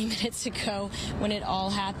about 20 minutes ago when it all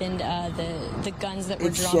happened. The guns that were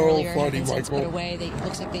drawn earlier have been since put away. It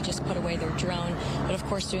looks like they just put away their drone, but of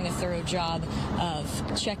course doing a thorough job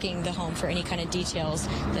of checking the home for any kind of details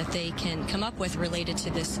that they can come up with related to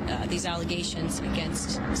these allegations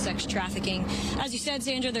against sex trafficking. As you said,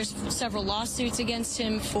 Sandra, there's several lawsuits against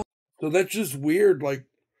him for... So that's just weird. Like,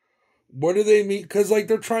 what do they mean? Because, like,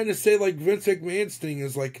 they're trying to say, like, Vince McMahon's thing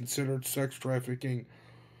is, like, considered sex trafficking.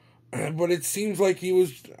 But it seems like he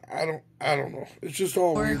was... I don't know. It's just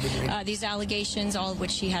all weird to me. These allegations, all of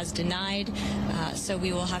which he has denied. So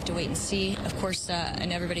we will have to wait and see. Of course,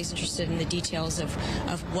 and everybody's interested in the details of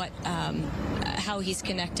what... how he's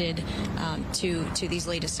connected to these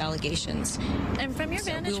latest allegations. And from your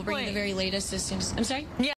vantage we will bring you the very latest as soon as... I'm sorry?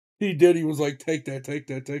 Yeah. He did. He was like, take that, take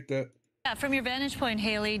that, take that. Yeah, from your vantage point,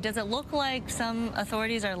 Haley, does it look like some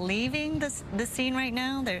authorities are leaving the scene right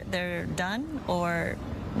now? They're done, or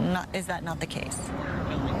not? Is that not the case?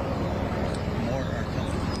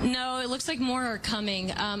 No, it looks like more are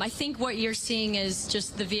coming. I think what you're seeing is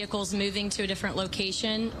just the vehicles moving to a different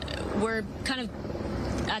location. We're kind of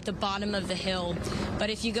at the bottom of the hill. But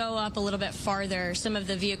if you go up a little bit farther, some of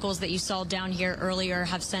the vehicles that you saw down here earlier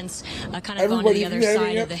have since kind of gone to the other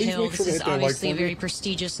side of the hill. This is obviously a very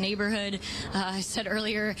prestigious neighborhood. I said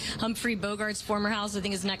earlier, Humphrey Bogart's former house, I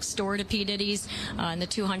think, is next door to P. Diddy's in the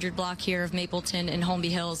 200 block here of Mapleton and Holmby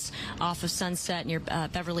Hills off of Sunset near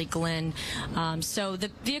Beverly Glen. So the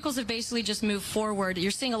vehicles have basically just moved forward.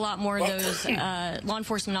 You're seeing a lot more of those law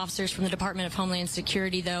enforcement officers from the Department of Homeland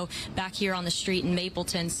Security, though, back here on the street in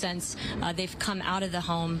Mapleton since they've come out of the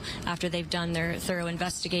home after they've done their thorough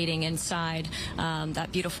investigating inside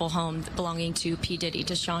that beautiful home belonging to P. Diddy,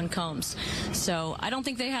 to Sean Combs. So I don't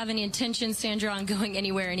think they have any intention, Sandra, on going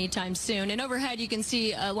anywhere anytime soon. And overhead, you can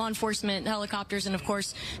see law enforcement helicopters and, of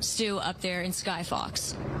course, Stu up there in Sky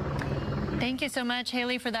Fox. Thank you so much,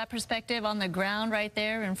 Haley, for that perspective on the ground right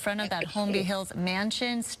there in front of that Holmby Hills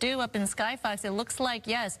mansion. Stu, up in Sky Fox, it looks like,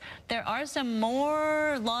 yes, there are some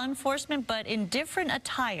more law enforcement, but in different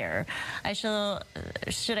attire.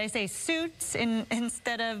 Should I say suits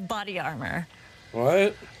instead of body armor?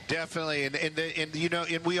 What? Definitely, and you know,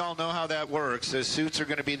 and we all know how that works. The suits are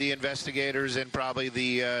going to be the investigators and probably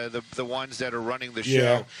the ones that are running the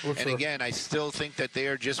show. And sure. Again, I still think that they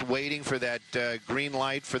are just waiting for that green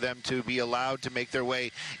light for them to be allowed to make their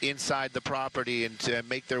way inside the property and to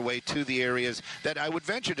make their way to the areas that I would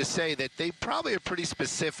venture to say that they probably are pretty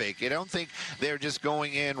specific. I don't think they're just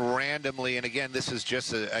going in randomly. And again, this is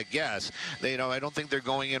just a guess. I don't think they're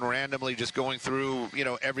going in randomly, just going through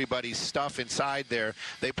everybody's stuff inside there.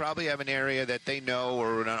 They probably have an area that they know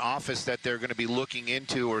or an office that they're going to be looking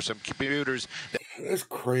into or some computers. That's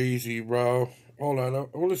crazy, bro. Hold on.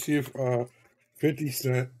 I want to see if 50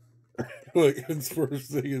 Cent, like, his first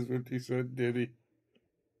thing is 50 Cent Diddy.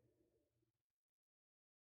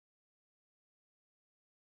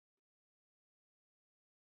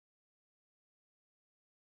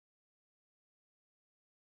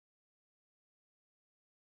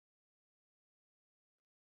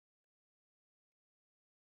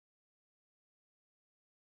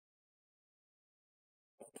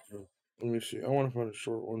 Let me see. I want to find a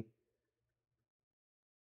short one.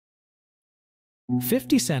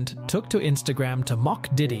 50 Cent took to Instagram to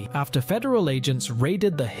mock Diddy after federal agents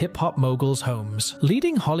raided the hip-hop mogul's homes.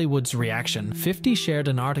 Leading Hollywood's reaction, 50 shared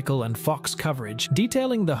an article and Fox coverage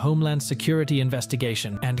detailing the Homeland Security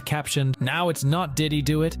investigation and captioned, "Now it's not Diddy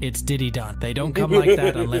do it, it's Diddy done. They don't come like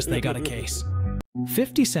that unless they got a case."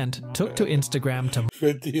 50 Cent took to Instagram to...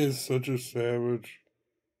 50 is such a savage.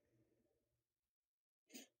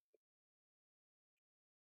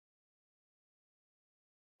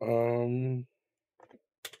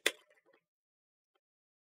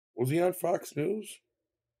 Was he on Fox News?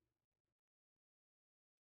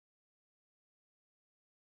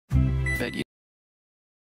 Bet you...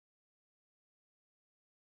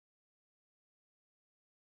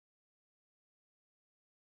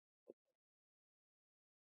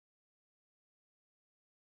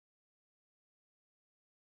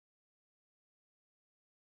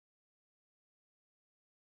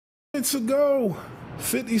 Minutes ago,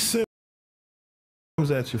 50 Cent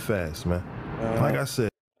comes at you fast, man. Like I said.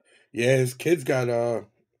 Yeah, his kids got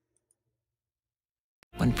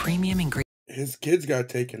when premium ingredients. His kids got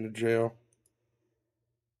taken to jail.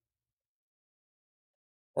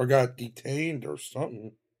 Or got detained or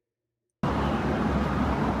something.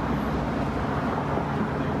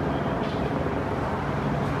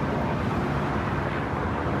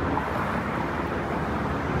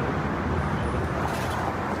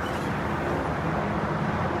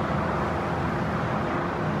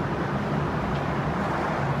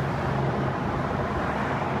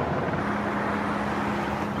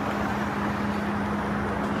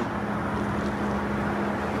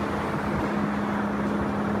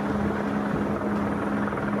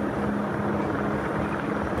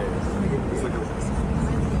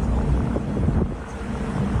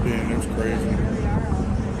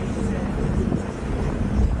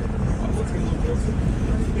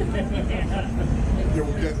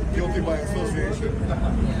 Guilty by association.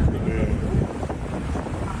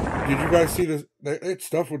 Did you guys see this? That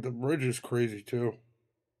stuff with the bridge is crazy too.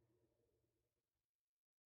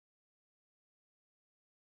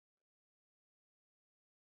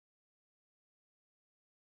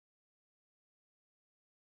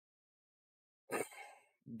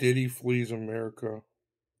 Diddy flees America.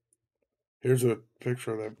 Here's a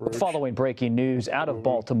picture of that bridge. Following breaking news out of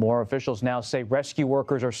Baltimore, officials now say rescue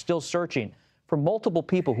workers are still searching for multiple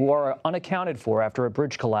people who are unaccounted for after a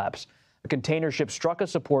bridge collapse. A container ship struck a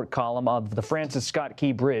support column of the Francis Scott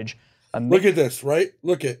Key Bridge. Look at this, right?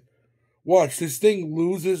 Look at. Watch, this thing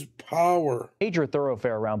loses power. Major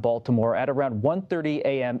thoroughfare around Baltimore at around 1:30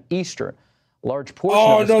 a.m. Eastern. A large portion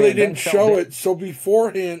Oh, of the no, span they then didn't fell show down. it. So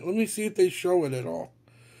beforehand, let me see if they show it at all.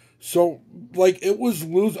 So, like, it was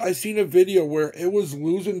I seen a video where it was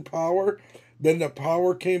losing power, then the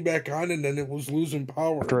power came back on, and then it was losing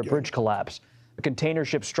power After again. a bridge collapse, a container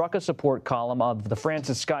ship struck a support column of the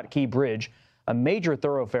Francis Scott Key Bridge, a major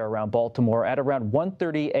thoroughfare around Baltimore, at around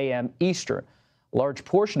 1:30 a.m. Eastern. A large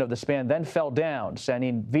portion of the span then fell down,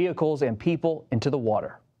 sending vehicles and people into the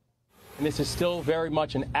water. And this is still very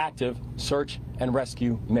much an active search and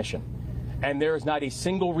rescue mission. And there is not a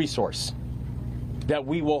single resource that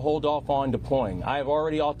we will hold off on deploying. I have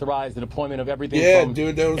already authorized the deployment of everything from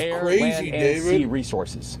dude, that was air, crazy, land, and David. sea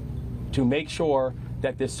resources to make sure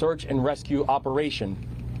that this search and rescue operation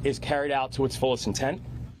is carried out to its fullest intent.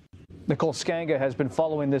 Nicole Skanga has been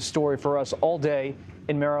following this story for us all day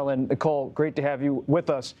in Maryland. Nicole, great to have you with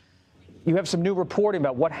us. You have some new reporting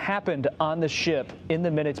about what happened on the ship in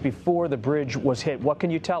the minutes before the bridge was hit. What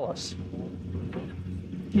can you tell us?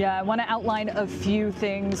 Yeah, I want to outline a few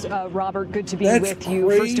things. Robert, good to be That's with you.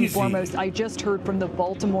 crazy. First and foremost, I just heard from the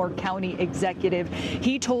Baltimore County executive.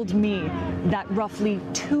 He told me that roughly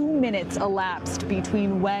 2 minutes elapsed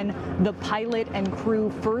between when the pilot and crew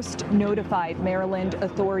first notified Maryland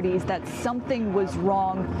authorities that something was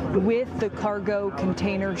wrong with the cargo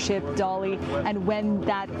container ship Dolly and when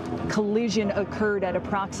that collision occurred at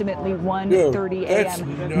approximately 1:30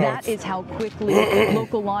 a.m. That is how quickly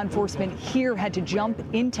local law enforcement here had to jump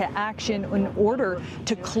into action in order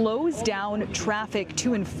to close down traffic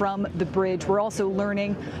to and from the bridge. We're also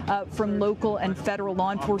learning from local and federal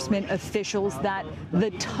law enforcement officials that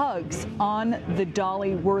the tugs on the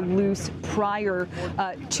Dolly were loose prior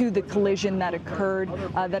to the collision that occurred,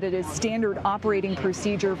 that it is standard operating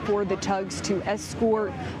procedure for the tugs to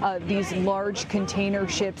escort these large container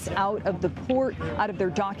ships out of the port, out of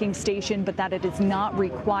their docking station, but that it is not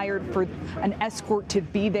required for an escort to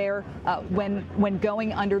be there when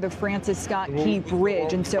going under the Francis Scott Key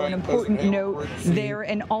Bridge. And so an important note there,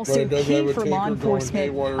 and also key for law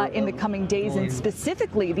enforcement in the coming days, and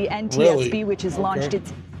specifically the NTSB, which has launched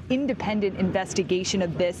its independent investigation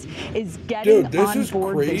of this, is getting on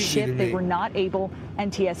board the ship. They were not able,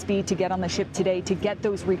 NTSB, to get on the ship today to get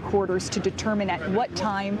those recorders to determine at what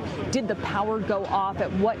time did the power go off,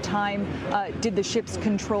 at what time did the ship's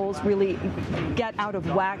controls really get out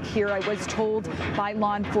of whack here. I was told by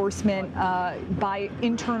law enforcement, by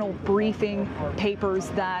internal briefing papers,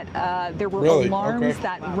 that there were alarms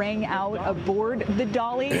that rang out aboard the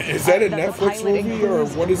Dolly. Is that a Netflix movie, or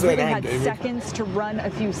what is that on, had David? seconds to run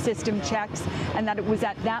a few system checks, and that it was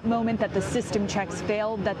at that moment that the system checks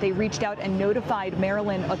failed that they reached out and notified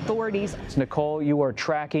Maryland authorities. Nicole, you are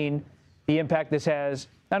tracking the impact this has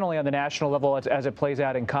not only on the national level as it plays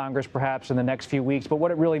out in Congress perhaps in the next few weeks, but what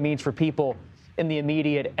it really means for people in the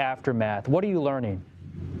immediate aftermath. What are you learning?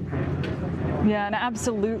 Yeah, and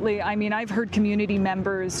absolutely. I mean, I've heard community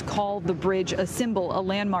members call the bridge a symbol, a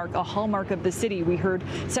landmark, a hallmark of the city. We heard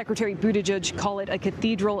Secretary Buttigieg call it a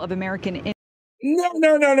cathedral of American. No.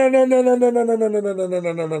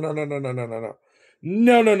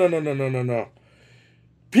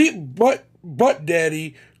 Butt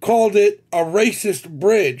Daddy called it a racist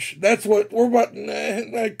bridge. That's what we're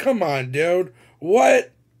about. Come on, dude.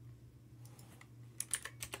 What?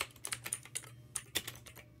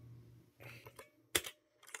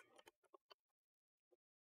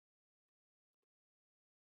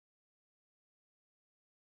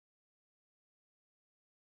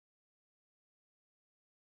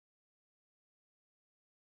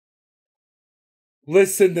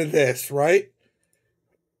 Listen to this, right?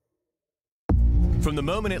 From the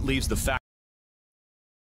moment it leaves the factory.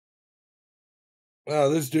 Oh,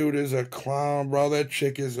 this dude is a clown, bro. That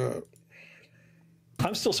chick is a...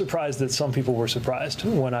 I'm still surprised that some people were surprised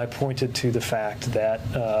when I pointed to the fact that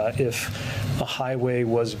if a highway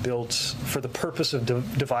was built for the purpose of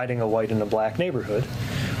dividing a white and a black neighborhood,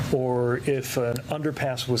 or if an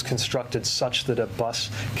underpass was constructed such that a bus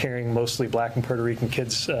carrying mostly black and Puerto Rican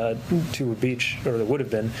kids to a beach, or that would have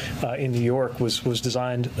been in New York, was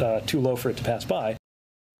designed too low for it to pass by.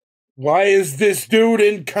 Why is this dude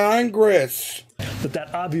in Congress? But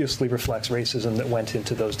that obviously reflects racism that went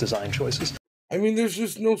into those design choices. I mean, there's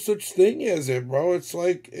just no such thing as it, bro. It's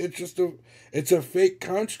like, it's a fake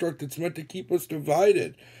construct that's meant to keep us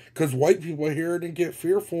divided. Because white people hear it and get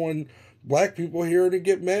fearful, and black people hear it and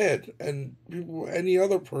get mad. And people, any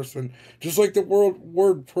other person. Just like the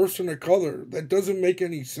word person of color. That doesn't make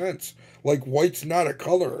any sense. Like white's not a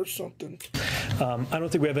color or something. I don't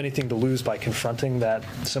think we have anything to lose by confronting that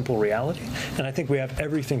simple reality. And I think we have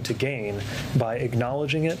everything to gain by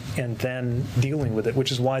acknowledging it and then dealing with it,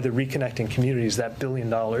 which is why the Reconnecting Communities, that $1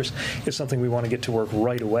 billion, is something we want to get to work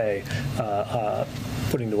right away,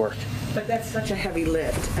 putting to work. But that's such a heavy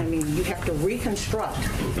lift. I mean, you have to reconstruct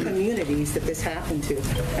communities that this happened to.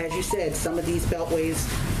 As you said, some of these beltways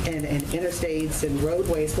and interstates and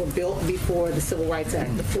roadways were built before the Civil Rights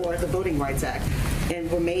Act, before the Voting Rights Act,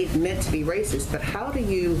 and were meant to be racist. But how do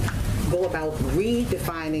you go about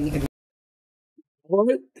redefining and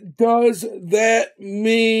what does that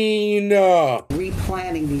mean?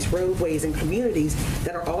 Replanning these roadways and communities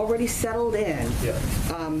that are already settled in.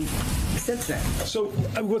 Since then. So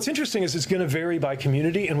what's interesting is it's going to vary by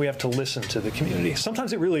community, and we have to listen to the community.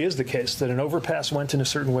 Sometimes it really is the case that an overpass went in a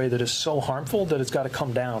certain way that is so harmful that it's got to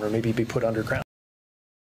come down or maybe be put underground.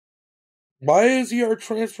 Why is he our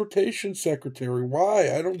transportation secretary?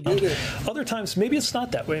 Why? I don't get it. Other times, maybe it's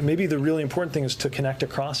not that way. Maybe the really important thing is to connect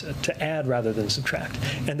across it, to add rather than subtract.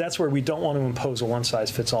 And that's where we don't want to impose a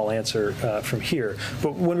one-size-fits-all answer from here.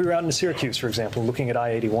 But when we were out in Syracuse, for example, looking at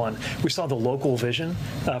I-81, we saw the local vision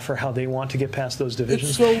for how they want to get past those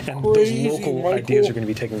divisions. It's so and crazy, those local Michael. ideas are going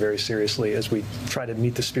to be taken very seriously as we try to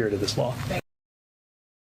meet the spirit of this law.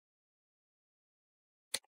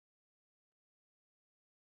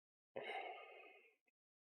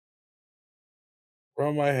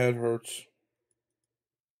 Well, my head hurts.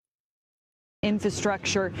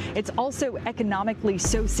 Infrastructure. It's also economically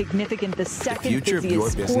so significant. The second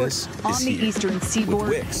busiest port on the eastern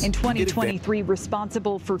seaboard in 2023,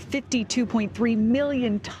 responsible for 52.3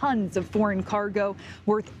 million tons of foreign cargo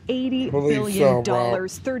worth $80 billion.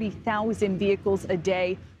 30,000 vehicles a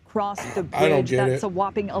day cross the bridge. That's a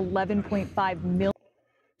whopping 11.5 million.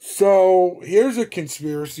 So here's a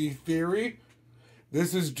conspiracy theory.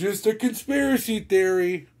 This is just a conspiracy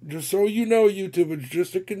theory. Just so you know, YouTube, it's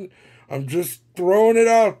just I'm just throwing it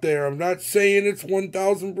out there. I'm not saying it's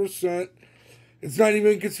 1,000%. It's not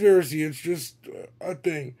even a conspiracy. It's just a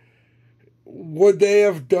thing. Would they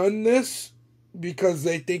have done this because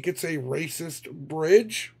they think it's a racist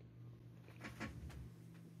bridge?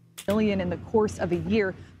 Million in the course of a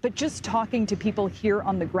year. But just talking to people here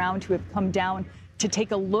on the ground who have come down to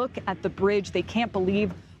take a look at the bridge, they can't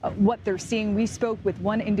believe what they're seeing. We spoke with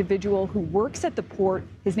one individual who works at the port.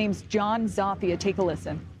 His name's John Zafia. Take a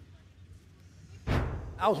listen.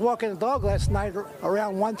 I was walking the dog last night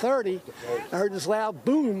around 1:30. I heard this loud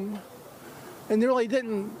boom, and really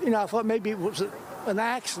didn't, I thought maybe it was an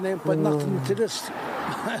accident, but nothing to this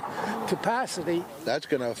capacity. That's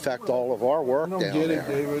going to affect all of our work down there. I don't get it,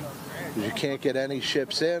 David. You can't get any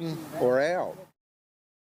ships in or out.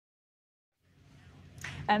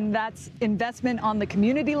 And that's investment on the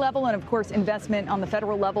community level and, of course, investment on the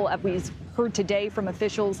federal level, as we've heard today from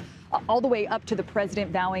officials, all the way up to the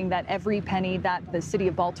president vowing that every penny that the city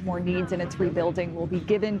of Baltimore needs in its rebuilding will be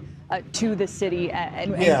given to the city.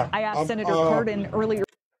 And I asked Senator Cardin earlier.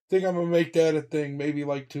 I think I'm going to make that a thing, maybe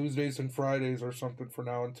like Tuesdays and Fridays or something for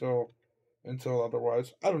now until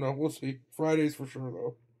otherwise. I don't know. We'll see. Fridays for sure,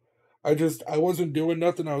 though. I wasn't doing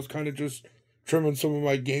nothing. I was kind of just trimming some of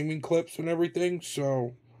my gaming clips and everything.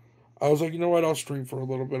 So I was like, you know what? I'll stream for a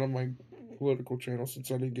little bit on my political channel since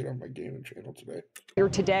I didn't get on my gaming channel today. Here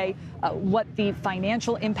today, what the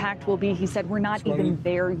financial impact will be. He said, we're not even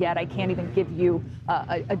there yet. I can't even give you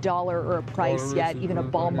a dollar or a price yet, even a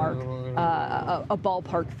ballpark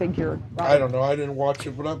figure. Right? I don't know. I didn't watch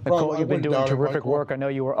it, but I'm probably. Nicole, you've been doing terrific work. I know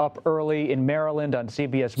you were up early in Maryland on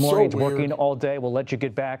CBS Mornings, working all day. We'll let you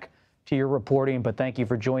get back to your reporting, but thank you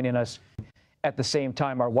for joining us. At the same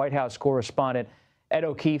time, our White House correspondent, Ed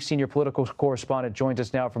O'Keefe, senior political correspondent, joins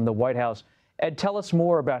us now from the White House. Ed, tell us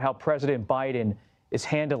more about how President Biden is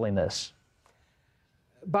handling this.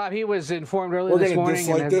 Bob, he was informed earlier this morning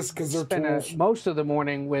and has spent most of the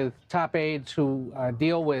morning with top aides who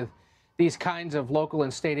deal with these kinds of local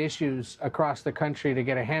and state issues across the country to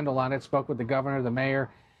get a handle on it. Spoke with the governor, the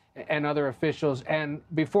mayor, and other officials. And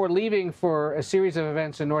before leaving for a series of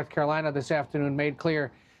events in North Carolina this afternoon, made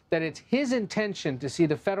clear that it's his intention to see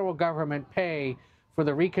the federal government pay for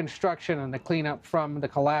the reconstruction and the cleanup from the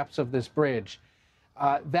collapse of this bridge.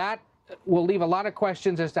 That will leave a lot of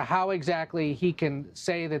questions as to how exactly he can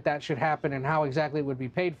say that that should happen and how exactly it would be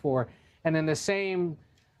paid for. And in the same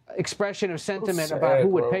expression of sentiment about who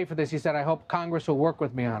would pay for this, he said, I hope Congress will work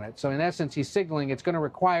with me on it. So in essence, he's signaling it's going to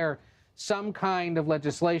require some kind of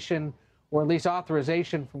legislation or at least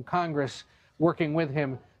authorization from Congress working with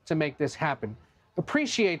him to make this happen.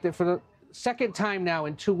 Appreciate that for the second time now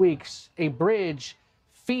in 2 weeks, a bridge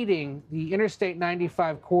feeding the Interstate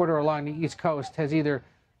 95 corridor along the East Coast has either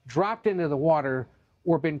dropped into the water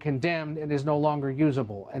or been condemned and is no longer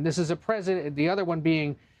usable. And this is a president, the other one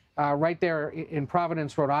being right there in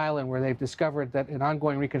Providence, Rhode Island, where they've discovered that an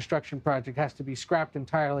ongoing reconstruction project has to be scrapped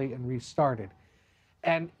entirely and restarted.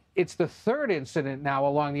 And it's the third incident now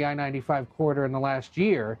along the I-95 corridor in the last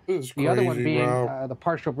year. The other one being the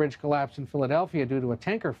partial bridge collapse in Philadelphia due to a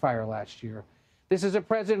tanker fire last year. This is a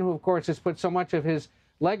president who, of course, has put so much of his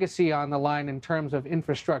legacy on the line in terms of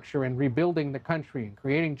infrastructure and rebuilding the country and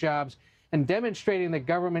creating jobs and demonstrating that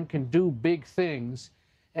government can do big things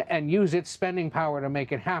and use its spending power to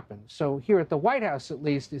make it happen. So here at the White House, at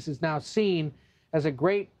least, this is now seen as a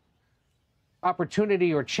great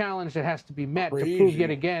opportunity or challenge that has to be met to prove yet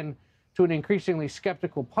again to an increasingly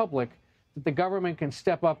skeptical public that the government can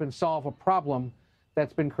step up and solve a problem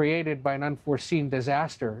that's been created by an unforeseen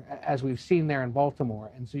disaster, as we've seen there in Baltimore.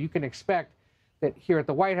 And so you can expect that here at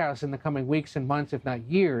the White House in the coming weeks and months, if not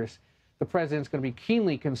years, the president's going to be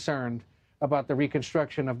keenly concerned about the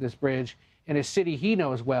reconstruction of this bridge in a city he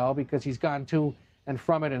knows well because he's gone to and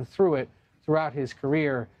from it and through it throughout his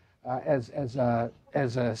career as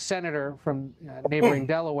a senator from neighboring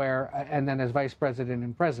Delaware and then as vice president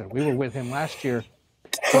and president. We were with him last year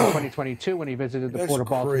in 2022 when he visited the Port of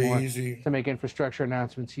Baltimore to make infrastructure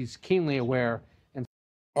announcements. He's keenly aware. And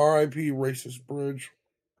R.I.P. racist bridge.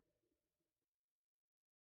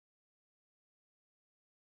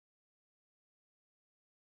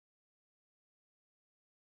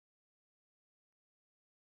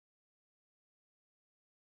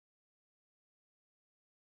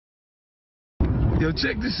 Yo,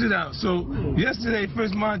 check this shit out. So, yesterday,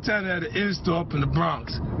 First Montana had an in-store up in the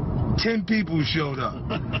Bronx. 10 people showed up.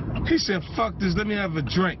 He said, fuck this, let me have a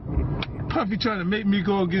drink. Puffy trying to make me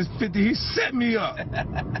go against 50. He set me up. Me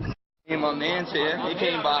and my man's here. He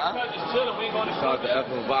came by. Shout out to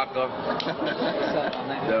Ethel Vodka.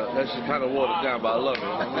 That shit kind of watered down, but I love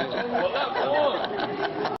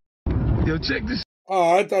it. Yo, check this.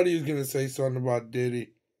 Oh, I thought he was going to say something about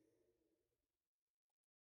Diddy.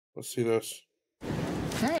 Let's see this.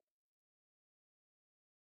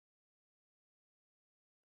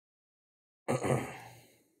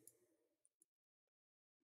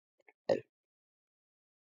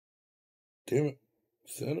 Damn it.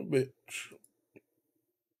 Son of a bitch.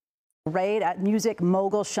 Raid at music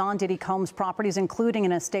mogul Sean Diddy Combs' properties, including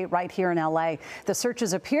an estate right here in L.A. The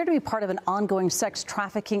searches appear to be part of an ongoing sex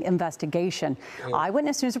trafficking investigation.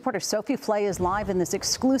 Eyewitness News reporter Sophie Flay is live in this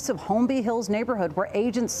exclusive Holmby Hills neighborhood where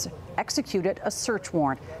agents executed a search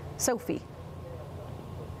warrant. Sophie.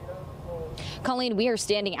 Colleen, we are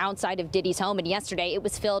standing outside of Diddy's home, and yesterday it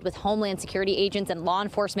was filled with Homeland Security agents and law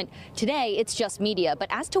enforcement. Today, it's just media. But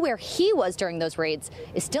as to where he was during those raids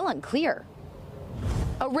is still unclear.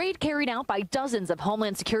 A raid carried out by dozens of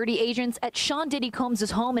Homeland Security agents at Sean Diddy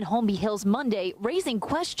Combs' home in Holmby Hills Monday, raising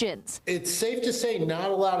questions. It's safe to say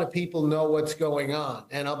not a lot of people know what's going on,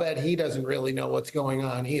 and I'll bet he doesn't really know what's going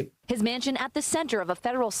on either. His mansion at the center of a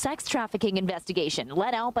federal sex trafficking investigation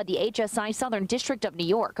led out by the HSI Southern District of New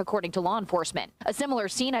York, according to law enforcement. A similar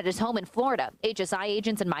scene at his home in Florida. HSI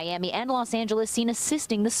agents in Miami and Los Angeles seen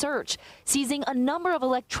assisting the search, seizing a number of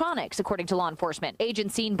electronics, according to law enforcement.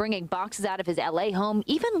 Agents seen bringing boxes out of his LA home,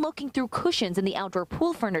 even looking through cushions in the outdoor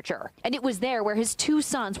pool furniture. And it was there where his two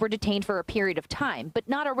sons were detained for a period of time, but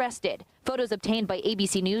not arrested. Photos obtained by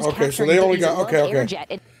ABC News capturing Diddy's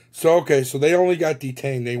Airjet. So they only got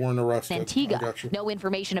detained. They weren't arrested. Antigua. No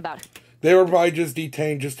information about They were probably just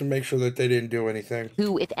detained just to make sure that they didn't do anything.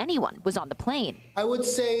 who, if anyone, was on the plane. I would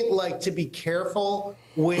say, to be careful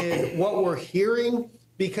with what we're hearing,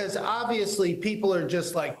 because obviously people are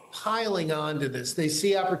just piling onto this. They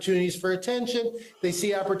see opportunities for attention. They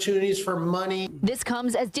see opportunities for money. This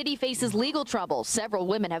comes as Diddy faces legal trouble. Several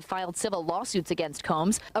women have filed civil lawsuits against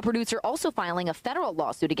Combs. A producer also filing a federal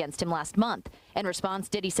lawsuit against him last month. In response,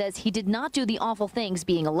 Diddy says he did not do the awful things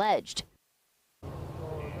being alleged.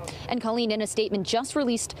 And Colleen, in a statement just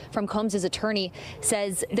released from Combs' attorney,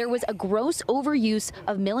 says there was a gross overuse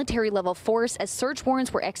of military-level force as search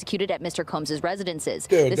warrants were executed at Mr. Combs' residences.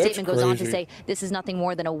 Dude, the statement goes on to crazy. say this is nothing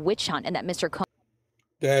more than a witch hunt and that Mr. Combs...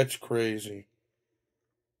 That's crazy.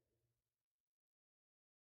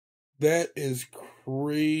 That is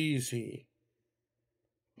crazy.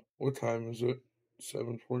 What time is it?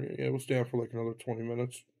 7:40. Yeah, we'll stay on for another 20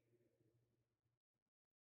 minutes.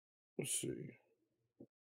 Let's see.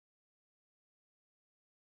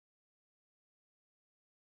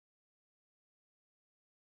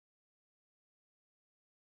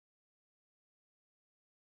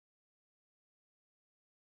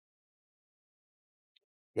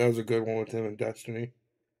 That was a good one with him and Destiny.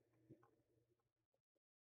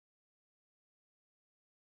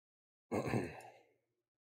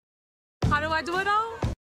 How do do I do it all?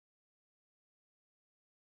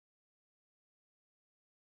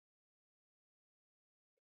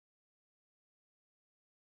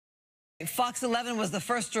 Fox 11 was the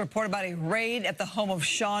first to report about a raid at the home of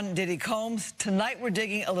Sean Diddy Combs. Tonight, we're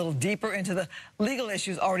digging a little deeper into the legal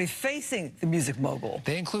issues already facing the music mogul.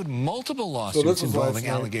 They include multiple lawsuits involving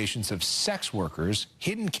allegations of sex workers,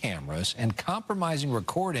 hidden cameras, and compromising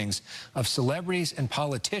recordings of celebrities and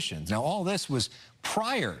politicians. Now, all this was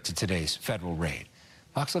prior to today's federal raid.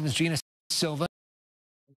 Fox 11's Gina Silva.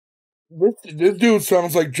 This dude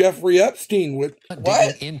sounds like Jeffrey Epstein with what?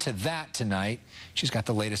 Digging into that tonight. She's got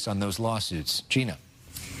the latest on those lawsuits. Gina.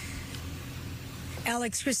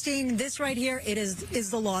 Alex, Christine, this right here, it is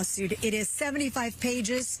the lawsuit. It is 75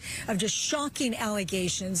 pages of just shocking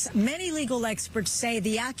allegations. Many legal experts say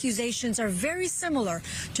the accusations are very similar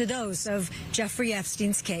to those of Jeffrey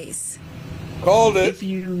Epstein's case. Called it. If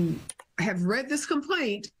you have read this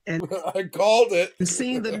complaint and I called it,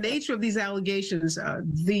 seeing the nature of these allegations,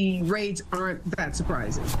 the raids aren't that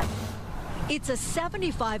surprising. It's a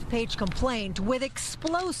 75-page complaint with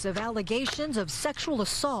explosive allegations of sexual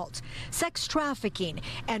assault, sex trafficking,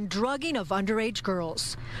 and drugging of underage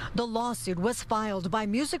girls. The lawsuit was filed by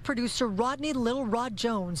music producer Rodney Lil Rod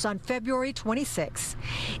Jones on February 26.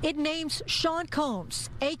 It names Sean Combs,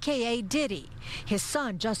 a.k.a. Diddy, his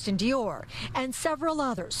son Justin Dior, and several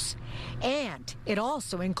others. And it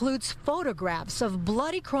also includes photographs of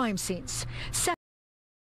bloody crime scenes.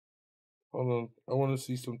 Hold on, I want to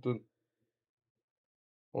see something.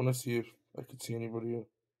 I want to see if I could see anybody else.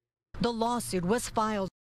 The lawsuit was filed.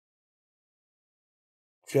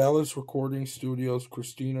 Chalice Recording Studios,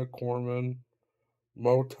 Christina Corman,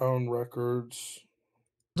 Motown Records.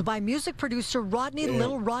 By music producer Rodney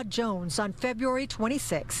Lil Rod Jones on February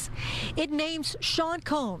 26. It names Sean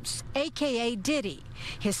Combs, a.k.a. Diddy,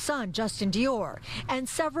 his son Justin Dior, and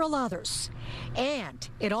several others. And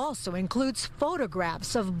it also includes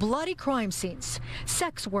photographs of bloody crime scenes,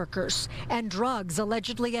 sex workers, and drugs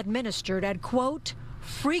allegedly administered at, quote,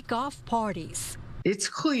 freak-off parties. It's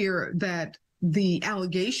clear that the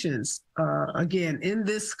allegations, again, in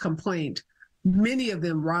this complaint, many of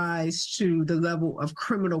them rise to the level of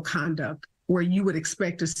criminal conduct where you would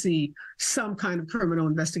expect to see some kind of criminal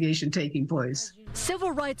investigation taking place.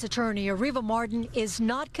 Civil rights attorney Ariva Martin is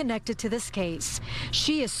not connected to this case.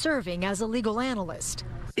 She is serving as a legal analyst.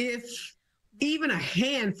 If even a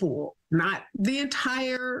handful, not the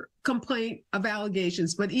entire complaint of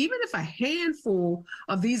allegations, but even if a handful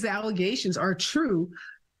of these allegations are true,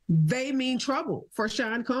 they mean trouble for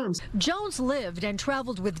Sean Combs. Jones lived and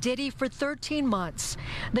traveled with Diddy for 13 months.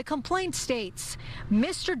 The complaint states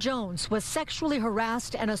Mr. Jones was sexually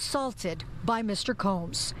harassed and assaulted by Mr.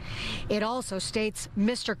 Combs. It also states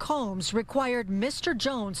Mr. Combs required Mr.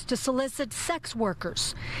 Jones to solicit sex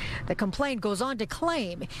workers. The complaint goes on to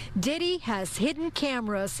claim Diddy has hidden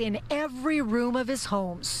cameras in every room of his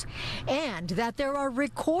homes and that there are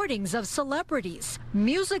recordings of celebrities,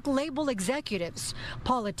 music label executives,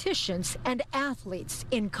 politicians, and athletes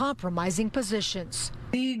in compromising positions.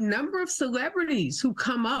 The number of celebrities who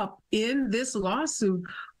come up in this lawsuit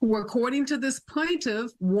who, according to this plaintiff,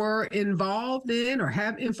 were involved in or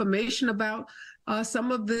have information about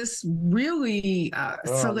some of this really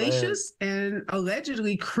salacious and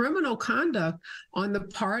allegedly criminal conduct on the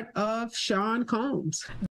part of Sean Combs.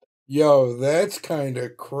 Yo, that's kind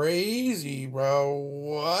of crazy, bro.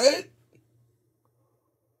 What?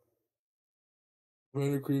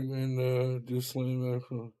 And just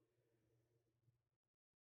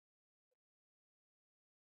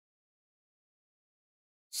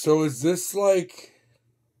so is this like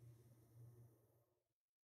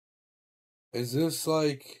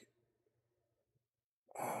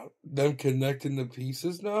them connecting the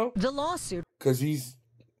pieces now? The lawsuit. Because he's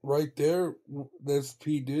right there. That's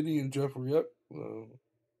P. Diddy and Jeffrey Epstein.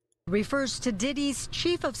 Refers to Diddy's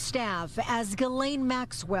chief of staff as Ghislaine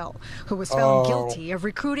Maxwell, who was found guilty of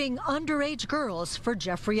recruiting underage girls for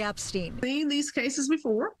Jeffrey Epstein. Seen these cases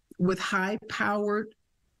before with high-powered,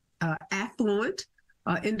 affluent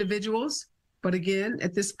individuals. But again,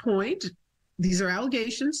 at this point, these are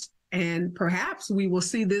allegations, and perhaps we will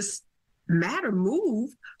see this matter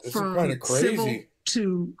move from civil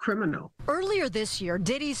to criminal. Earlier this year,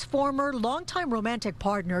 Diddy's former longtime romantic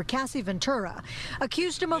partner, Cassie Ventura,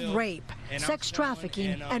 accused him of rape, sex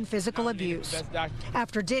trafficking, and physical abuse.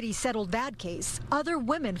 After Diddy settled that case, other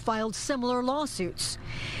women filed similar lawsuits.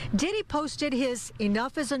 Diddy posted his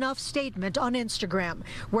 "Enough is Enough" statement on Instagram,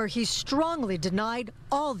 where he strongly denied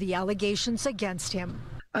all the allegations against him.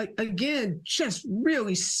 Again, just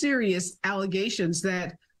really serious allegations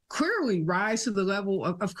that clearly rise to the level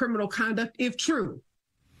of criminal conduct, if true.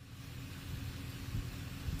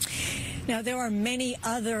 Now, there are many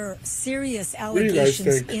other serious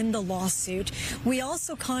allegations in the lawsuit. We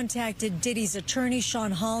also contacted Diddy's attorney,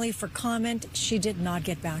 Sean Hawley, for comment. She did not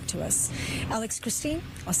get back to us. Alex, Christine,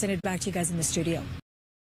 I'll send it back to you guys in the studio.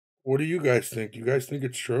 What do you guys think? You guys think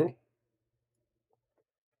it's true?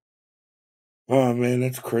 Oh, man,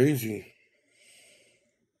 that's crazy.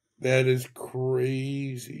 That is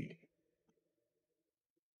crazy.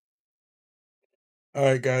 All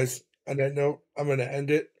right, guys. On that note, I'm going to end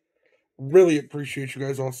it. Really appreciate you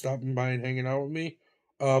guys all stopping by and hanging out with me.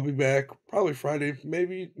 I'll be back probably Friday,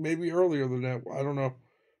 maybe earlier than that. I don't know.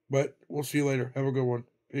 But we'll see you later. Have a good one.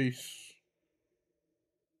 Peace.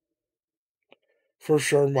 For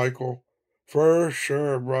sure, Michael. For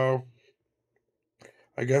sure, bro.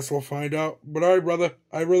 I guess we'll find out. But all right, brother.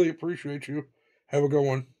 I really appreciate you. Have a good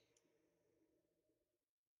one.